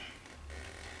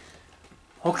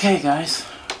 Okay guys,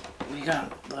 we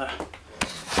got the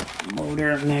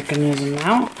motor mechanism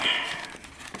out.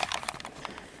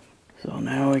 So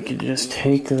now we can just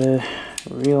take the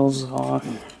reels off.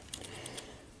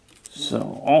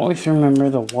 So always remember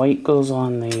the white goes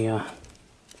on the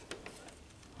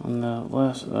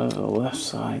left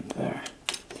side there.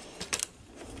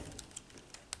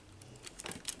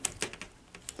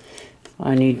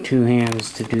 I need two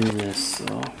hands to do this,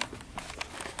 so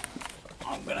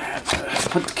I'm gonna have to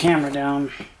put the camera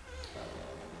down.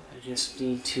 I just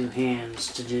need two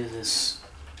hands to do this.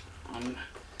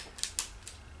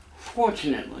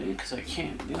 Fortunately, because I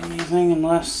can't do anything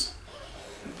unless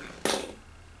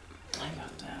I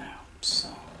got that out. So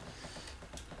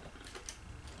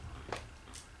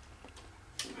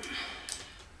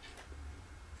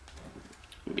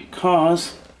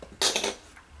because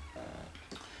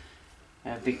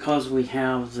we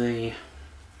have the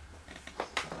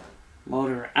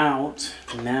motor out,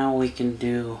 now we can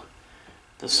do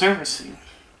the servicing.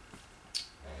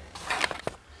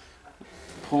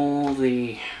 Pull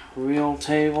the reel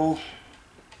table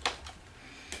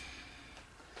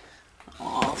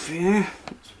off here.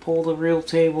 Let's pull the reel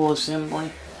table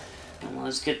assembly and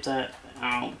let's get that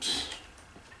out.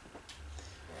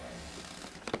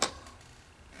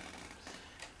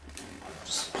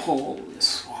 Just pull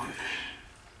this one.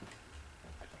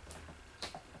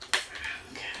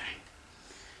 Okay.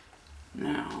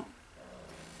 Now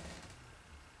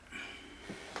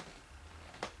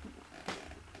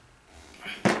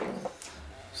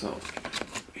so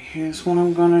here's what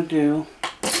I'm gonna do.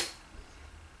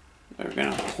 We're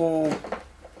gonna pull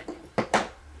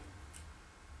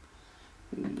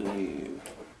the,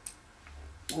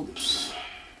 oops.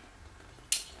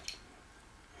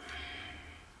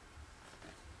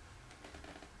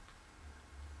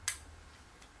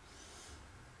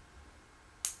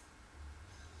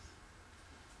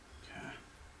 Okay.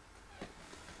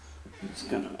 Just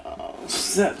gonna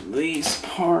set these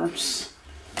parts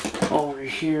over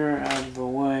here out of the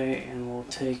way, and we'll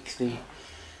take the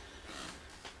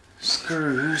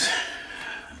screws.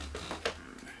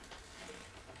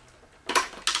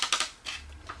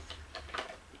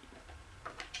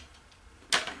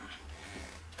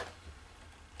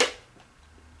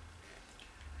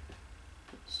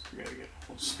 Just gotta get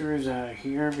screws out of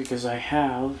here because I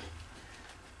have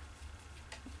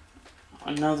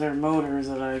another motor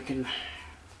that I can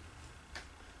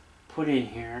put in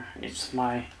here. It's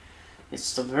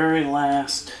the very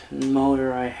last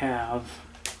motor I have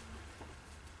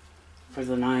for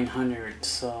the 900,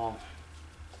 so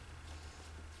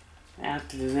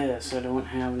after this I don't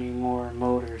have any more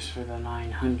motors for the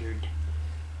 900.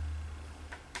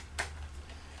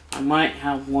 I might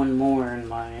have one more in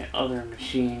my other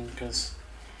machine because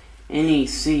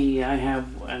NEC, I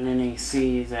have an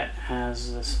NEC that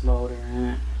has this motor in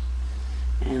it,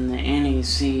 and the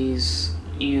NECs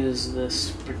use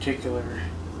this particular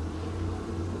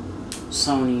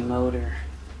Sony motor.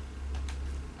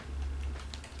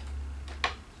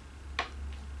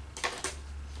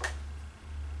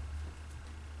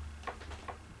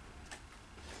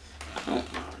 I don't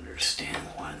understand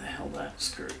why the hell that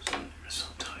screws in there so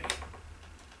tight.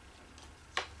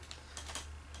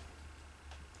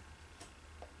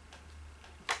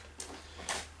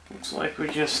 Looks like we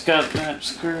just got that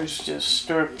screws just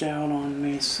stripped out on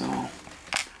me, so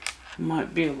it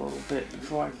might be a little bit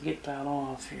before I can get that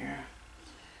off here.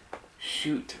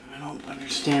 Shoot, I don't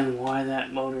understand why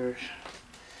that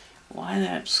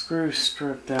screw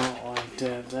stripped out like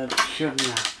that. That shouldn't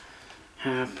have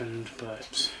happened,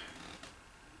 but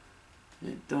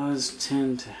it does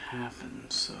tend to happen,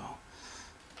 so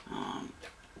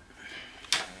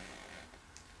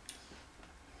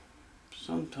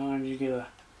sometimes you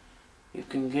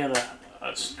can get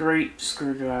a straight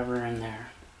screwdriver in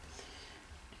there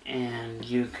and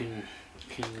you can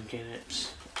get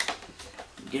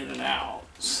it out.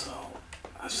 So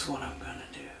that's what I'm gonna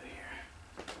do here.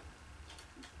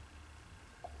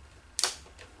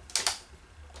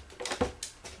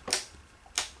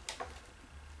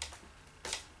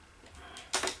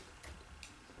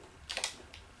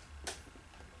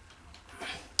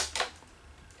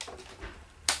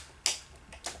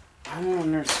 I don't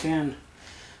understand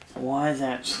why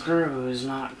that screw is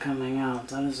not coming out.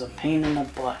 That is a pain in the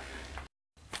butt.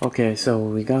 Okay, so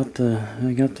we got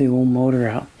the old motor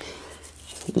out.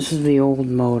 This is the old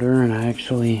motor, and I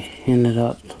actually ended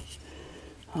up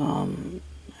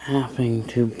having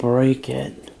to break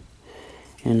it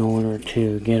in order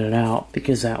to get it out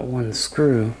because that one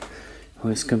screw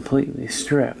was completely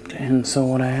stripped. And so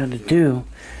what I had to do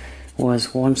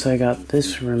was, once I got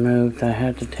this removed, I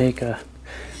had to take a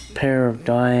pair of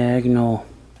diagonal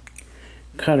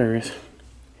cutters.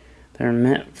 They're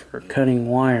meant for cutting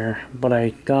wire, but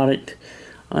I got it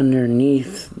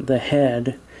underneath the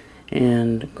head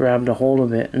and grabbed a hold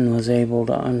of it and was able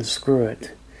to unscrew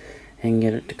it and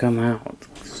get it to come out.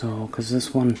 So, because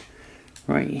this one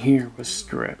right here was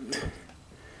stripped.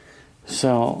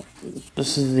 So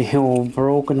this is the old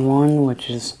broken one, which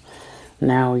is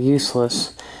now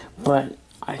useless. But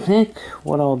I think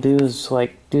what I'll do is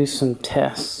do some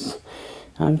tests.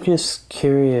 I'm just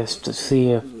curious to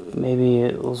see if maybe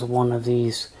it was one of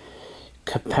these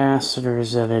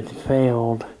capacitors that had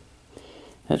failed.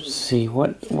 Let's see,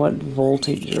 what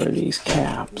voltage are these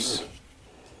caps?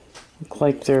 Look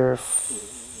like they're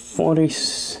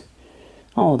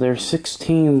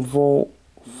 16 volt,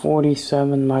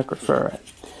 47 microfarad.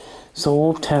 So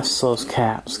we'll test those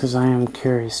caps, because I am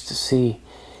curious to see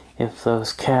if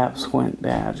those caps went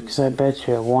bad, because I bet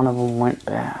you one of them went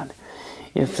bad.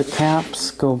 If the caps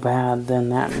go bad, then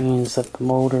that means that the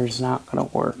motor is not going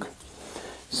to work.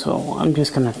 So I'm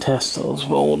just going to test those,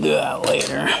 but we'll do that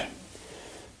later.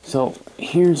 So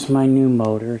here's my new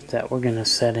motor that we're going to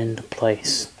set into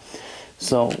place.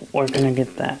 So we're going to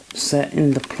get that set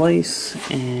into place,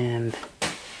 and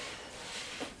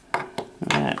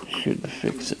that should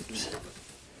fix it.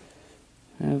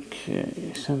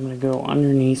 Okay, so I'm going to go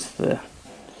underneath the...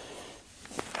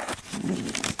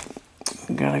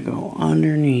 Gotta go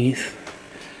underneath.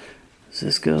 So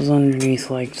this goes underneath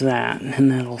like that, and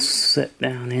that'll sit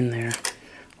down in there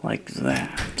like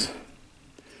that.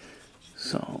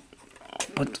 So I'll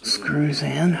put the screws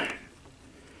in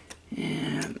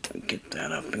and get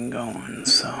that up and going.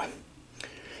 So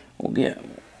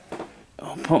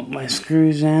I'll put my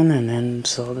screws in, and then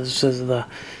so this is the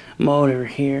motor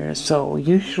here. So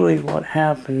usually what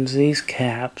happens, these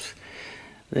caps,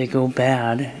 they go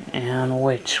bad, and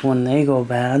when they go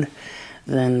bad,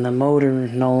 then the motor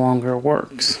no longer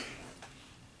works.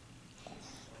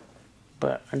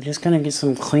 But I'm just going to get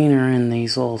some cleaner in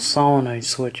these little solenoid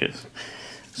switches.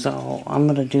 So I'm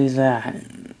going to do that,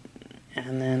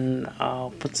 and then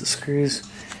I'll put the screws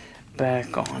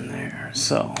back on there.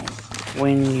 So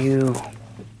when you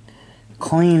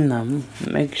clean them,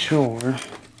 make sure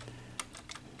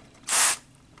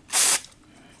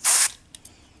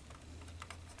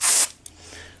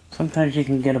sometimes you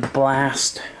can get a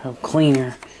blast of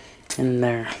cleaner in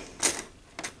there.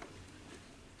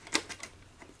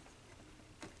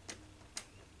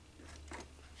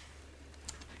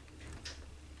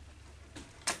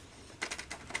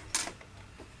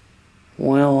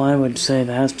 Well, I would say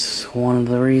that's one of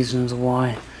the reasons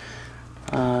why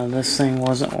this thing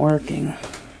wasn't working.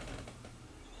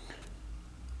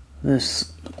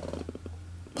 This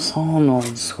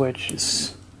solenoid switch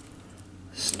is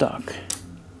stuck.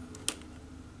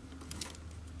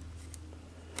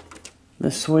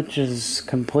 The switch is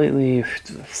completely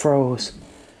froze.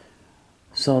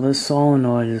 So this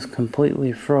solenoid is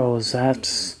completely froze.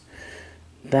 That's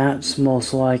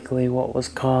most likely what was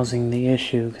causing the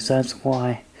issue, because that's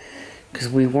why. Because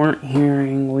we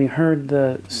heard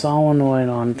the solenoid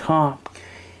on top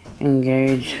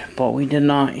engage, but we did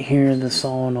not hear the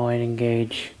solenoid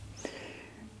engage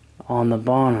on the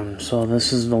bottom. So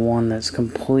this is the one that's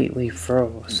completely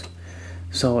froze.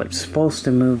 So it's supposed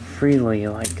to move freely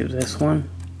like this one.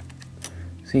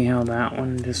 See how that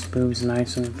one just moves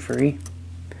nice and free?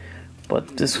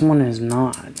 But this one is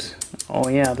not. Oh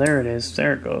yeah, there it is.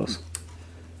 There it goes.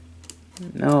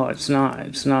 No, it's not.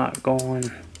 It's not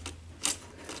going.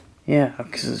 Yeah,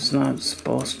 because it's not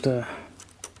supposed to.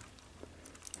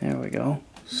 There we go.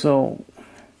 So.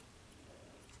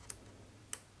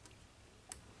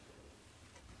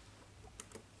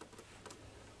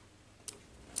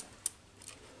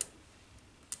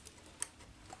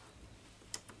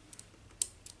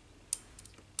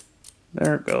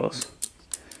 There it goes.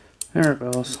 There it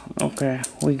goes. Okay,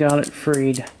 we got it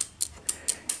freed.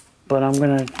 But I'm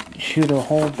gonna shoot a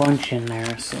whole bunch in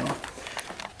there, so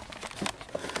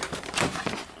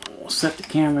we'll set the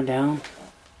camera down.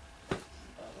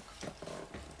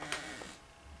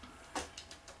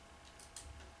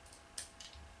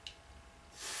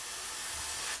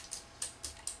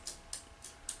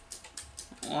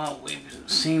 Well, we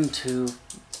seem to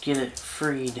get it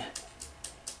freed.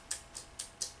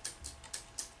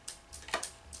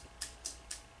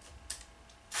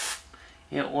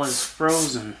 It was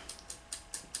frozen,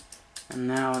 and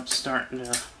now it's starting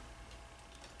to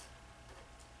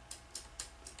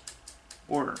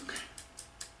work.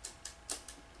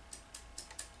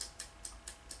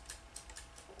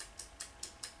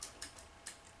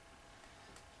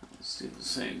 Let's do the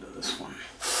same to this one.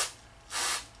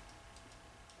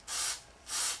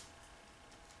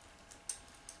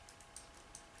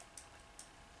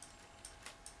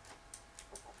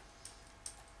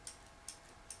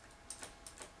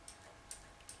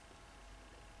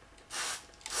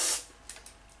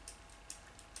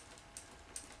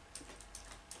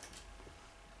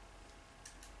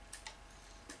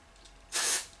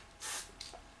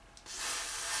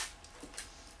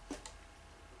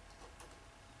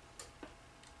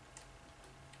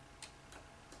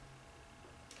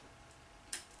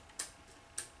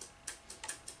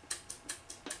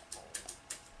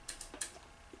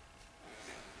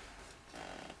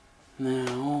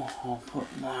 Now I'll put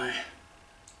my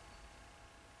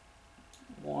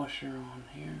washer on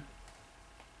here.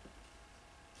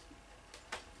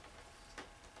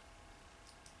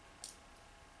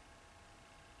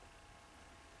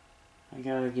 I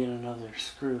gotta get another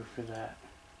screw for that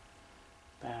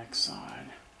back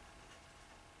side.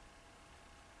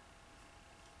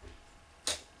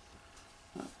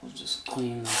 We'll just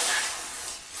clean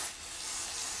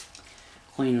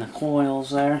the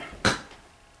coils there.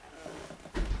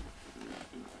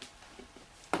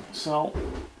 So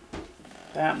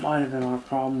that might have been our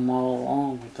problem all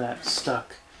along with that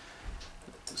stuck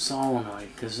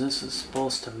solenoid, because this is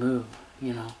supposed to move,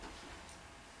 you know.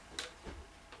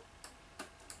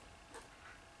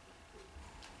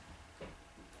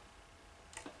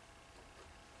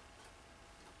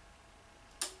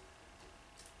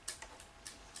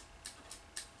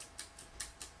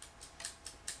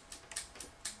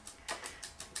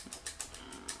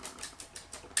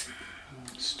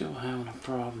 Still having a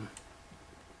problem.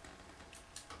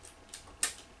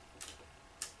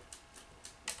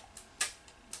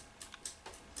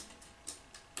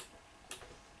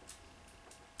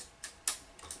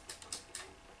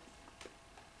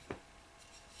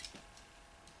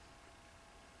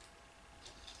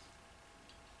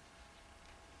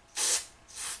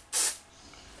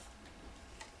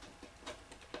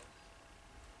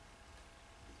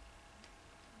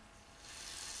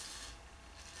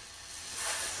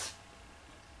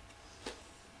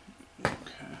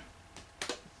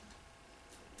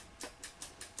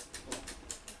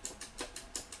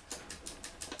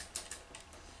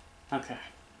 Okay.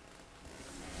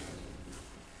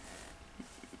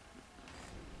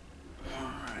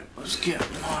 Alright, let's get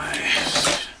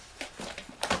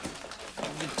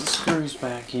the screws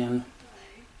back in,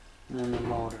 and then the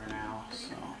motor now,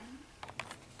 so.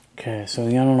 Okay, so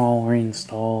we got it all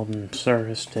reinstalled and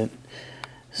serviced it,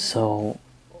 so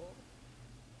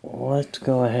let's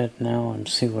go ahead now and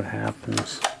see what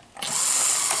happens.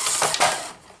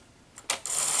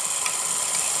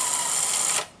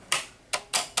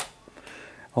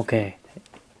 Okay,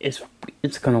 it's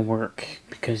gonna work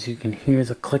because you can hear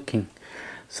the clicking.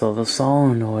 So the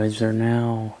solenoids are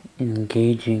now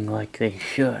engaging like they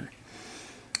should.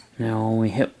 Now when we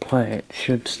hit play, it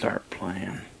should start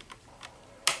playing.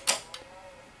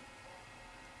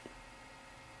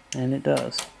 And it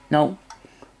does. No.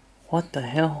 What the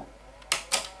hell?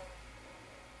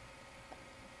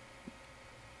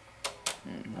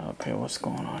 Okay, what's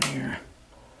going on here?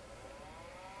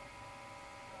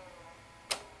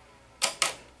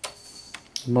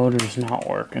 Motor's not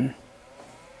working.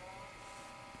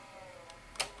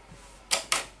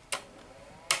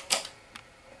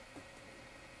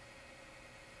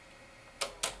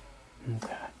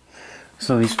 Okay.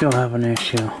 So we still have an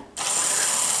issue.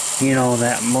 You know,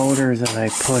 that motor that I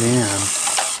put in,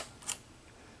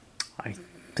 I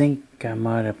think I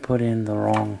might have put in the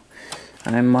wrong,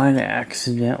 I might have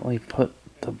accidentally put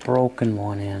the broken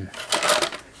one in.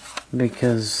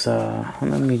 Because, let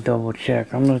me double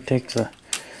check. I'm going to take the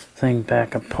thing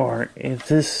back apart. If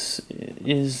this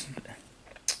is,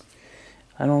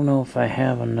 I don't know if I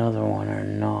have another one or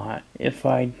not. If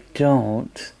I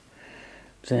don't,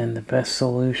 then the best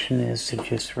solution is to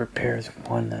just repair the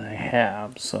one that I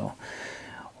have. So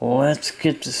let's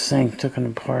get this thing taken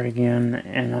apart again,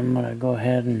 and I'm going to go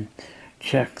ahead and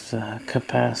check the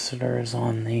capacitors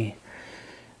on the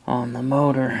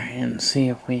motor and see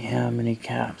if we have any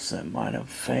caps that might have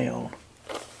failed.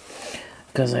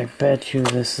 Because I bet you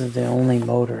this is the only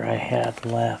motor I had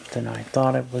left, and I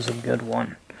thought it was a good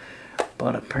one,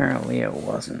 but apparently it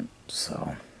wasn't.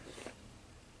 So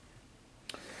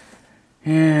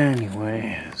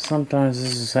anyway, sometimes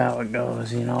this is how it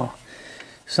goes, you know.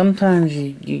 Sometimes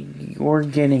we're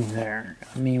getting there.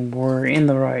 I mean, we're in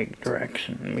the right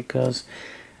direction, because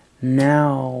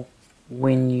now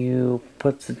when you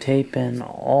put the tape in,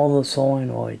 all the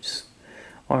solenoids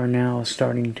are now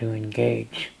starting to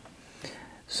engage.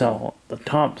 So the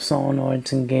top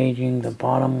solenoid's engaging, the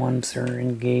bottom ones are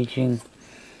engaging.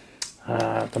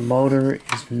 The motor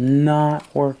is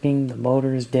not working, the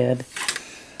motor is dead.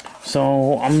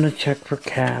 So I'm going to check for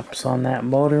caps on that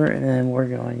motor, and then we're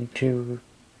going to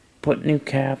put new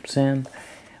caps in,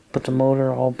 put the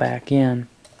motor all back in,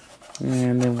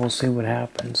 and then we'll see what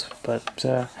happens. But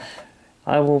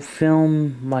I will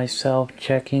film myself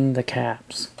checking the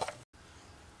caps.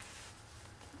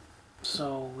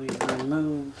 So we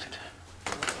removed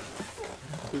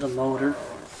the motor.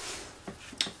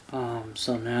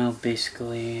 So now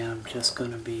basically I'm just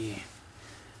going to be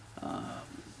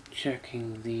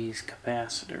checking these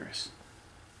capacitors.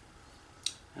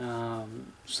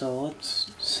 So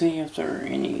let's see if there are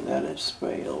any that has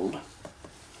failed.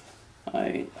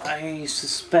 I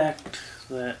suspect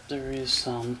that there is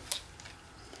some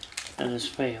that has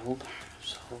failed.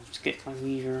 So let's get my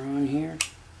meter on here,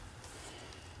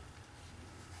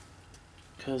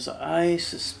 because I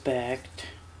suspect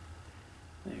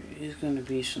there is going to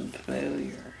be some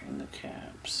failure in the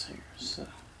caps here. So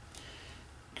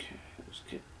okay,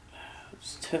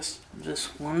 let's test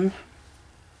this one.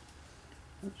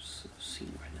 Let's see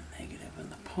where the negative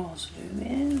and the positive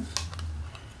is.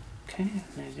 Okay,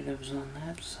 negatives on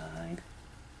that side.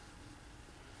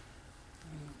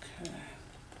 Okay.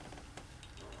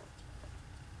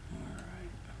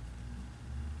 Alright.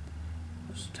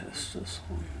 Let's test this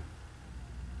one.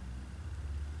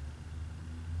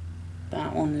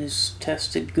 That one is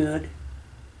tested good.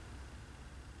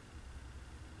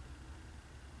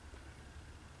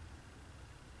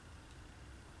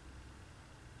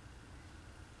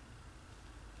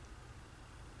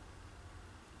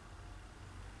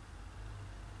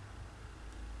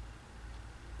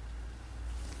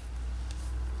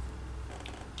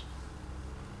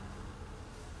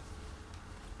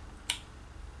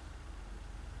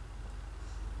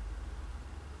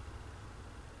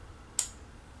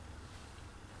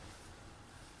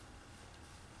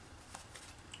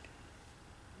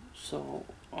 So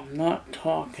I'm not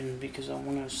talking because I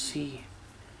want to see,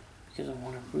 because I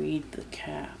want to read the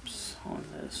caps on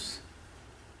this.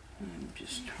 I'm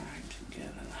just trying to get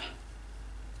a...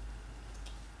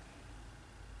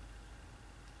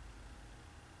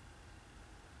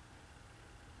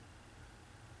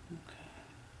 Okay.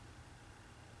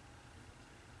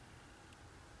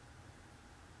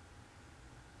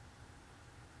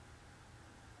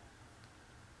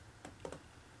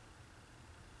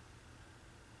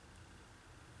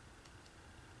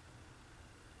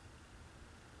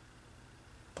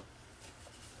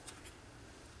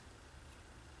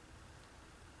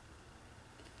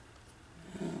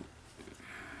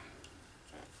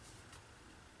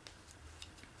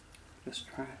 Just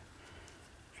try to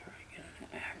get an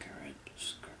accurate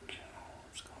description of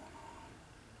what's going on.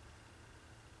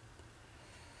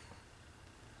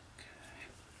 Okay.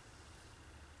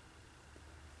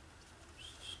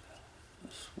 Let's just go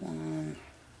with this one.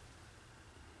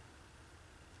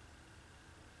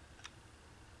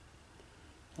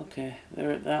 Okay,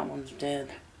 there. That one's dead.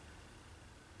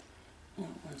 That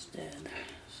one's dead.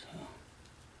 So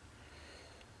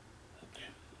okay,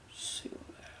 let's see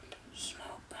what happens. No,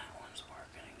 that one's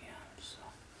working again. So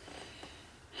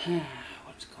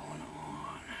what's going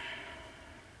on?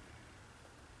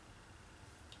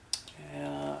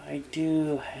 Yeah, I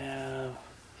do have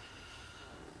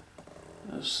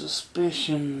a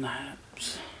suspicion that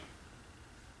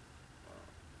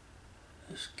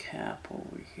this cap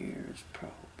over here is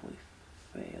probably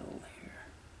failed here.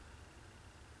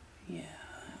 Yeah,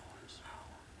 that one's not.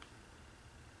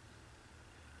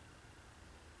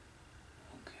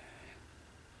 Okay.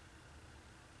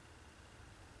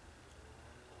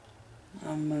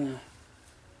 I'm gonna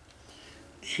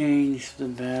change the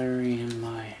battery in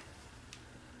my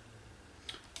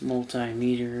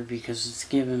multimeter because it's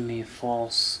giving me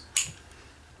false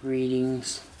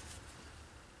readings.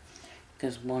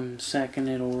 Because 1 second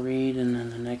it'll read and then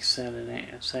the next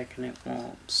second it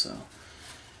won't. So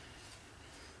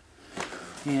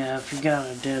yeah, if you got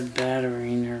a dead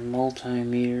battery in your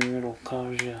multimeter, it'll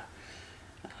cause you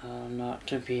not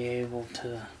to be able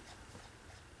to,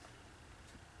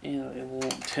 it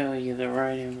won't tell you the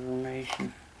right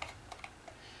information.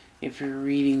 If your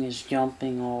reading is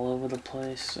jumping all over the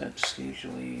place, that's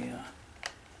usually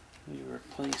you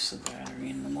replace the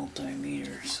battery in the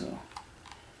multimeter. So,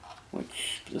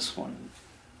 which this one,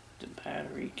 the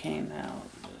battery came out,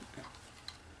 but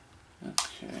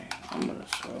okay, I'm gonna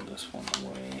throw this one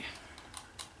away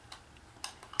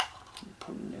and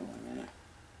put a new one in it.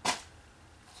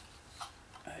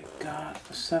 I got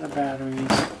a set of batteries.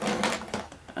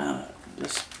 I'll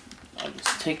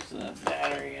just take the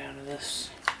battery out of this.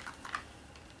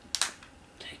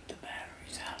 Take the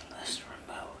batteries out of this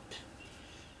remote.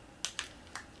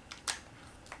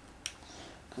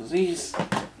 Because these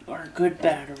are good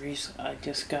batteries. I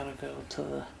just gotta go to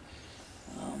the,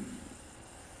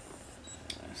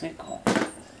 I think I'll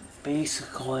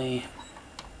basically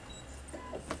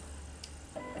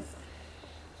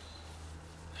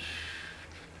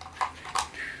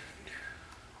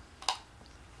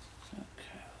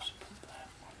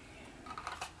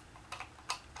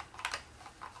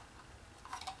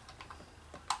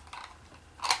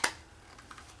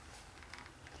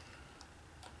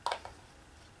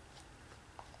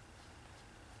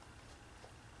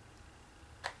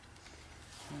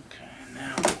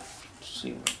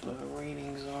see what the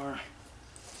readings are.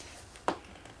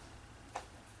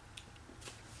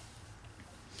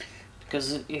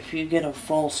 Because if you get a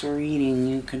false reading,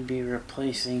 you could be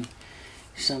replacing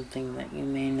something that you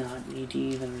may not need to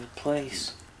even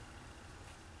replace.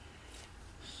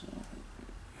 So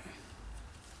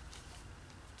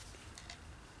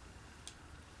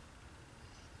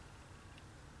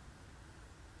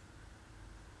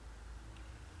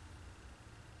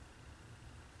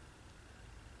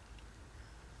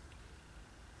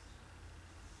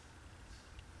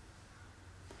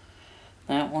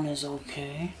that one is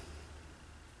okay.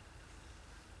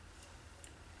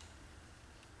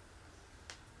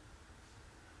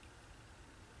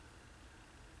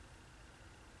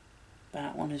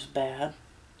 That one is bad.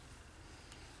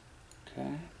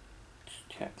 Okay, let's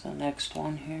check the next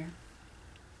one here.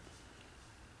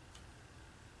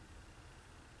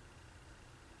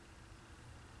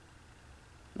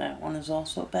 That one is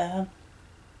also bad.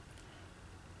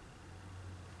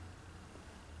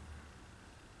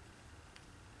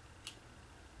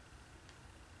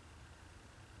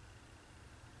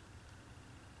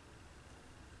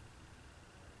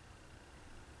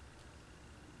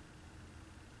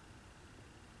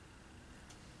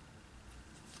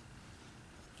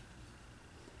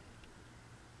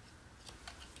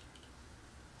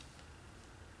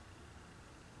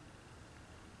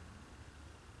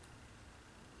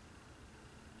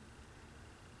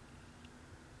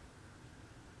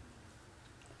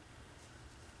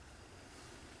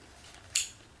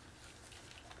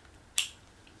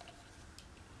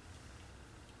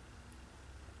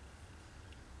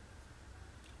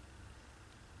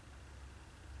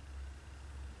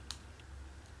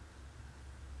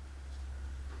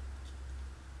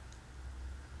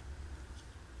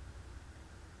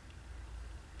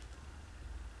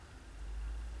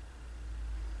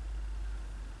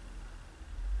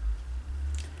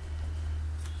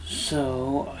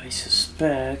 So I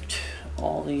suspect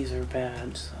all these are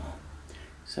bad, so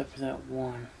except for that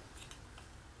one.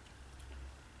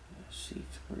 C3,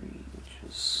 which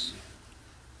is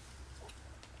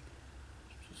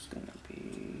just gonna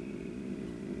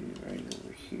be right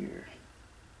over here.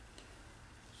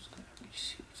 It's gonna be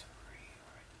C3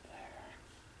 right there.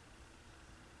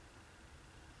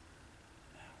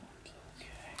 That one's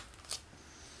okay.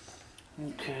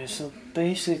 Okay, so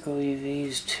basically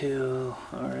these two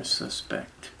are a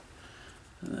suspect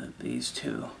that these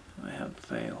two I have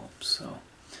failed. So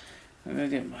I'm gonna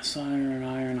get my solder and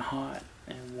iron hot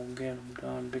and we'll get them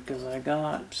done, because I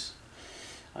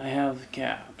have the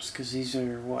caps, because these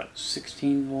are what,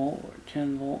 16 volt or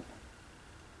 10 volt?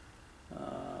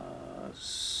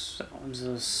 That one's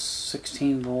a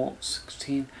 16 volt,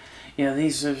 16. Yeah,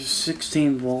 these are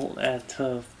 16 volt at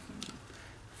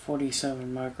 4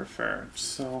 47 microfarads.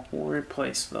 So we'll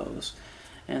replace those,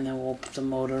 and then we'll put the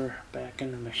motor back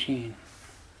in the machine.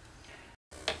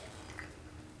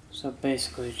 So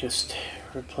basically just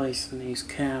replacing these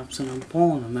caps, and I'm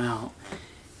pulling them out,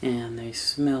 and they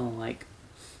smell like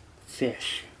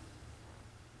fish.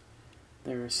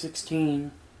 They're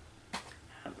 16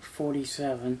 at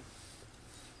 47.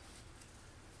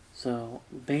 So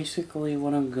basically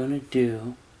what I'm gonna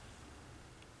do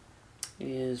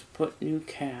is put new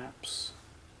caps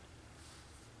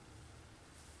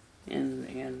in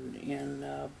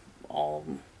all of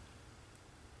them.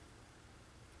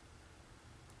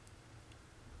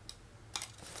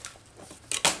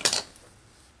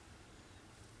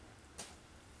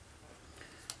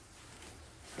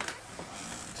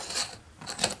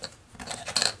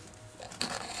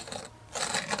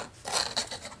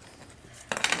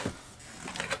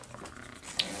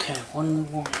 Okay, one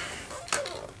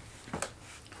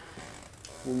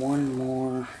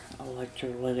more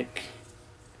electrolytic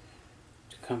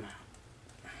to come out.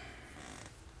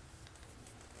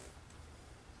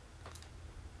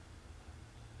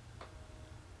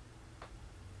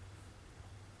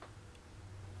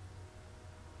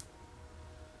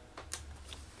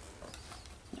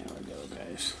 There we go,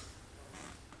 guys.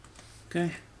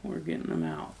 Okay, we're getting them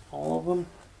out. All of them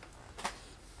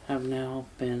have now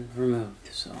been removed,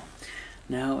 so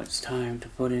now it's time to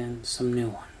put in some new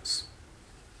ones.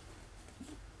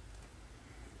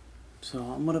 So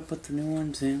I'm going to put the new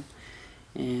ones in,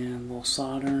 and we'll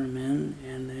solder them in,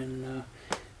 and then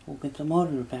we'll get the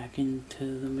motor back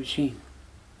into the machine.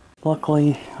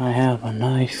 Luckily, I have a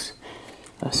nice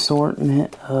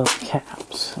assortment of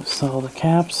caps. So the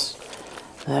caps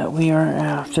that we are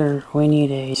after, we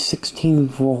need a 16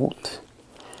 volt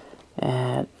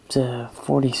at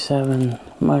 47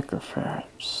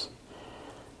 microfarads.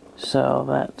 So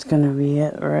that's going to be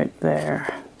it right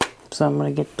there. So I'm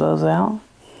going to get those out.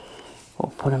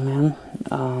 We'll put them in.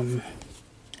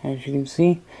 As you can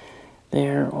see,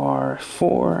 there are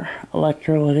 4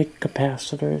 electrolytic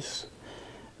capacitors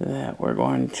that we're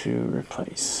going to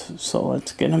replace. So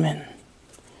let's get them in.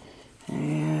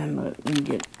 And let me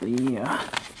get the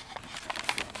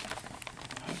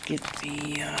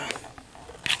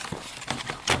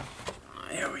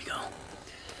there we go.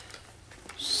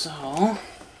 So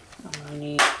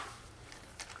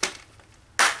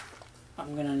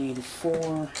I'm gonna need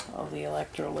 4 of the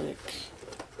electrolytic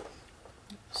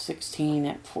 16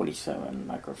 at 47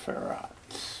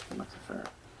 microfarads.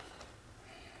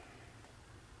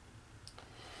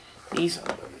 These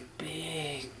are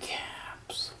big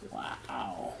caps.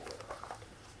 Wow.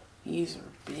 These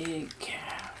are big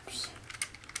caps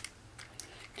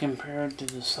compared to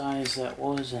the size that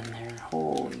was in there.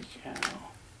 Holy cow.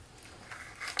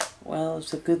 Well,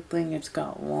 it's a good thing it's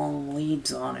got long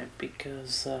leads on it,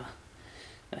 because I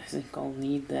think I'll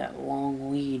need that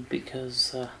long lead,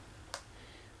 because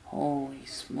holy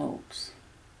smokes.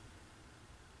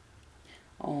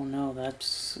 Oh no,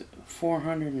 that's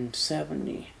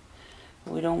 470.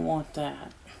 We don't want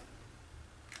that.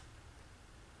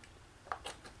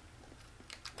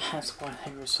 That's why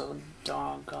they were so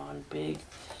doggone big.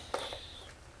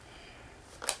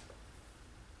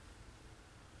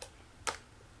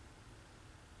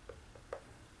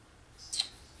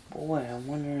 Boy, I'm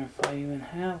wondering if I even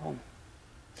have them.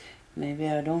 Maybe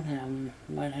I don't have them.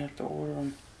 Might have to order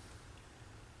them.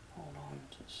 Hold on,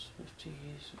 just 50,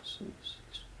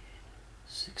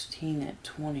 16 at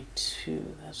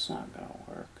 22. That's not gonna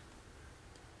work.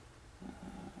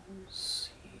 Let's see.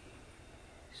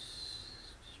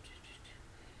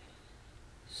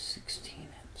 16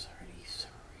 at 33.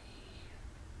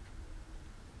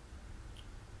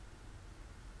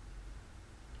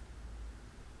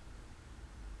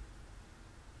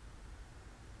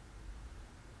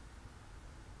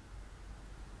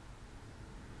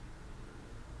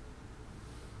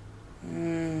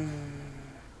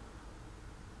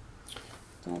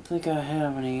 Don't think I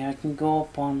have any. I can go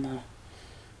up on the... I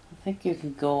think you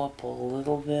can go up a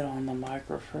little bit on the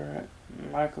microfarad.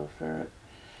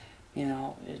 You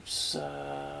know, it's,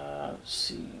 let's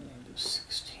see,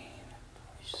 16 at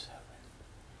 47.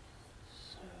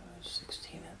 So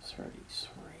 16 at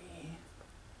 33.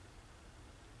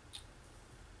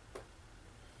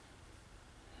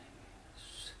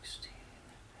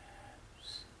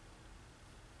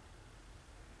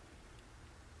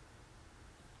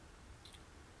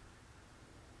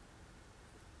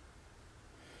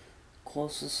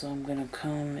 Closest I'm gonna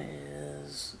come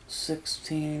is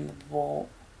 16 volt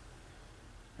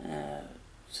at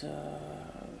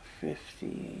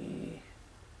 50.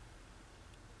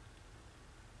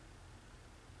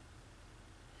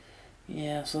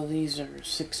 Yeah, so these are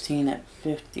 16 at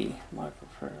 50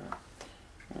 microfarad.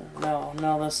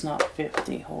 No, that's not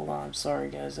 50. Hold on, sorry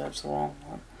guys, that's the wrong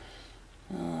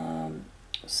one.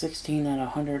 16 at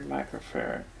 100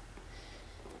 microfarad.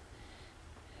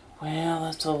 Well,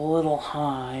 that's a little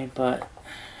high, but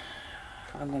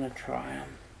I'm gonna try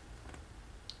them.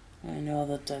 I know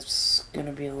that that's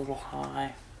gonna be a little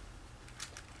high.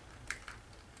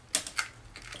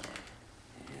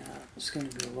 Yeah, it's gonna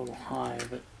be a little high,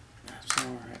 but that's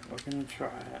alright. We're gonna try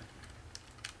it.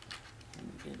 Let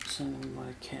me get some of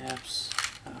my caps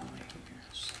out of here.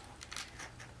 So,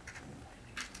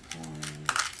 1,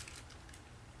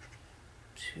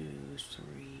 2,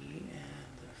 3,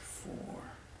 and 4.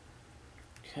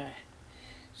 Okay.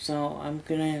 So I'm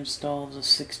gonna install the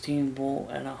 16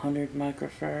 volt at 100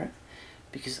 microfarad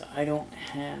because I don't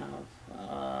have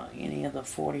any of the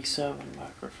 47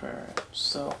 microfarad.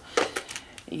 So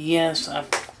yes, I've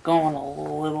gone a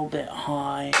little bit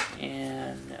high,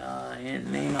 and it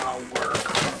may not work,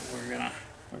 but we're gonna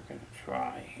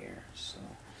try here. So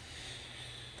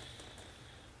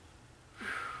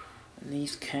and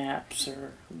these caps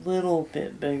are a little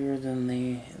bit bigger than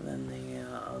the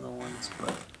other ones,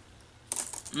 but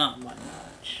not by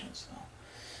much. So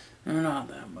they're not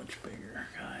that much bigger,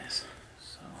 guys.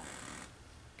 So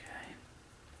okay,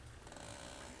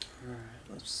 all right,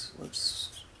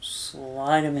 let's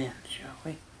slide them in, shall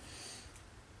we?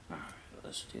 All right,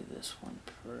 let's do this one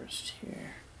first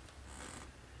here.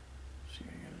 So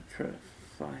you're gonna try to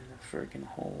find the friggin'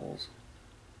 holes.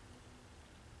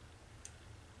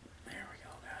 There we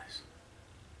go, guys.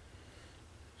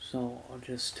 So I'll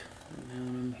just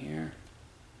mount them here.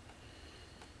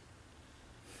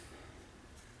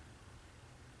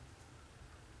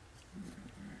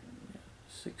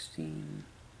 16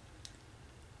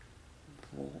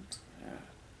 volt at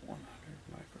 100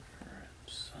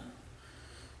 microfarads.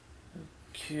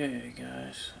 Okay,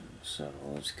 guys, so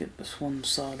let's get this one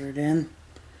soldered in.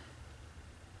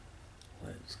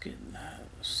 Let's get that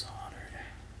soldered.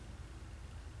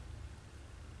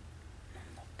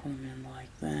 Put them in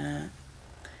like that.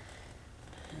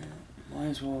 Might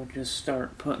as well just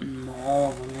start putting all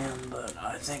of them in, but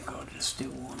I think I'll just do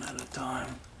one at a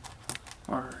time.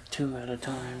 Or two at a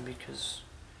time, because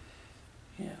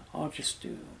yeah, I'll just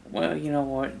do, well, you know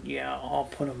what, yeah, I'll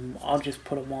just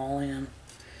put them all in.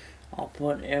 I'll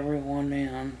put everyone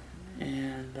in,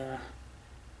 and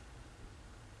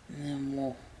then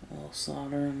we'll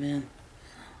solder them in.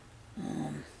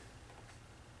 Okay,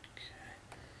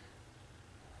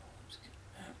 let's get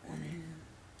that one in.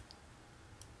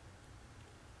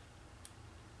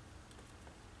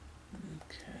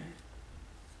 Okay,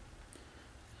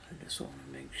 I just want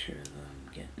to make sure that I'm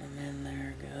getting them in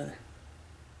there good.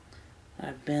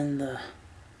 I bend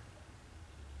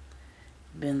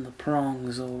the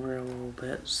prongs over a little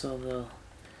bit so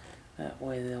that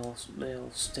way they'll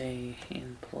stay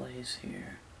in place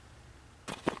here.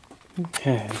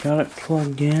 Okay, I got it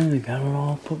plugged in. I got it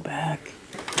all put back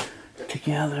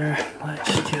together.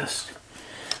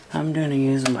 I'm gonna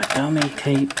use my dummy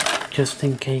tape just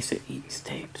in case it eats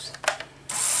tapes.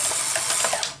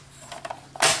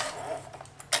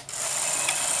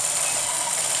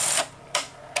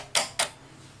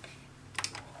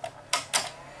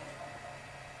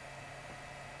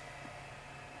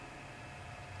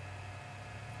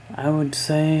 I would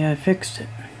say I fixed it.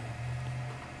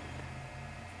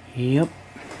 Yep.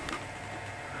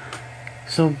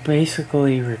 So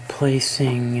basically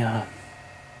replacing,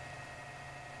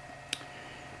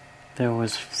 there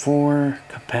was 4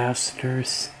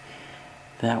 capacitors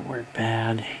that were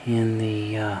bad in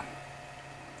the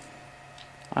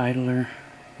idler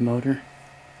motor.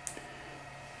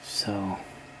 So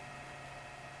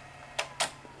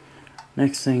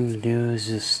next thing to do is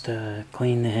just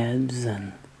clean the heads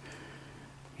and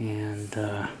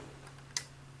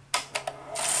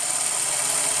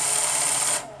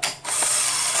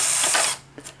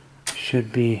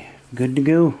should be good to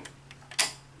go.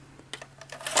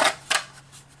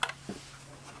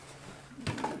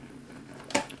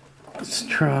 Let's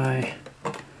try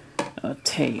a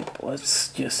tape.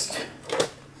 Let's just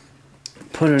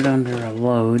put it under a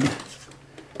load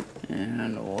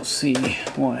and we'll see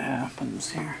what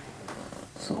happens here.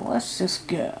 So let's just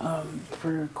get a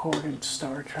pre-recorded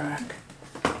Star Trek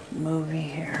movie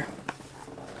here.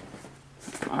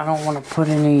 I don't want to put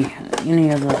any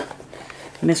of the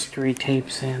mystery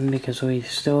tapes in because we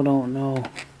still don't know.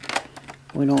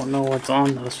 We don't know what's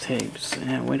on those tapes,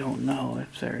 and we don't know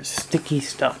if there's sticky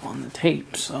stuff on the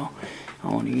tape. So I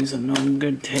want to use a known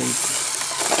good tape.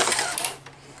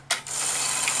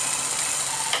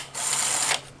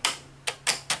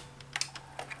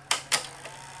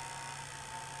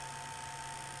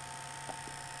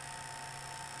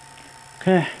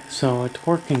 Okay, so it's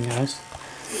working, guys.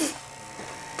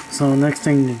 So next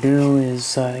thing to do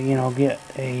is, you know, get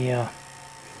a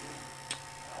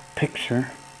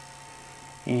picture,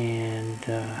 and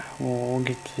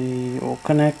we'll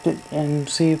connect it and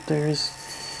see if there's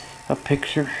a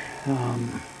picture.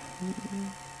 I'm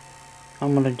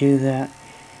gonna do that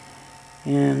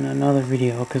in another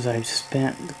video because I've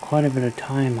spent quite a bit of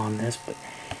time on this, but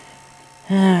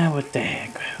what the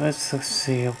heck. Let's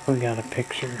see if we got a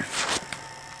picture.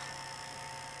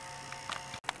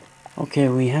 Okay,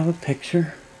 we have a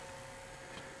picture.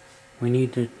 We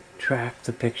need to track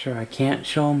the picture. I can't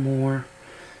show more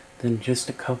than just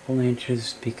a couple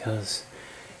inches because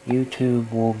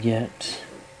YouTube will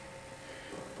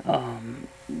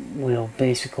will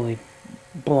basically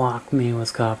block me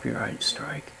with copyright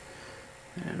strike.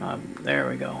 And there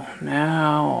we go.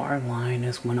 Now our line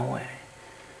has went away.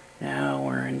 Now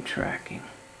we're in tracking.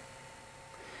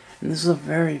 And this is a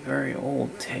very, very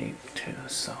old tape too,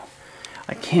 so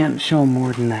I can't show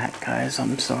more than that, guys.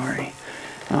 I'm sorry.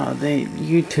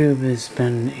 YouTube has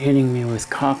been hitting me with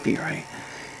copyright.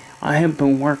 I have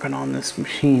been working on this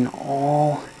machine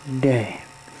all day,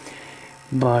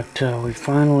 but we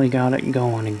finally got it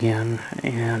going again,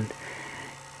 and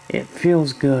it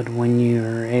feels good when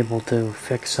you're able to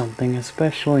fix something,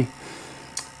 especially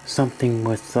something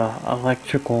with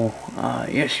electrical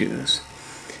issues.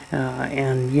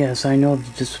 And yes, I know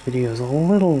that this video is a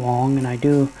little long, and I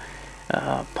do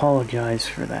apologize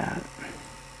for that.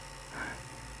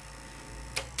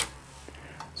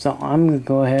 So I'm going to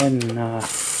go ahead and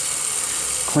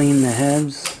clean the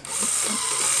heads,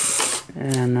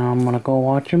 and I'm going to go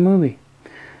watch a movie.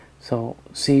 So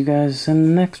see you guys in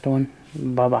the next one.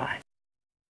 Bye bye.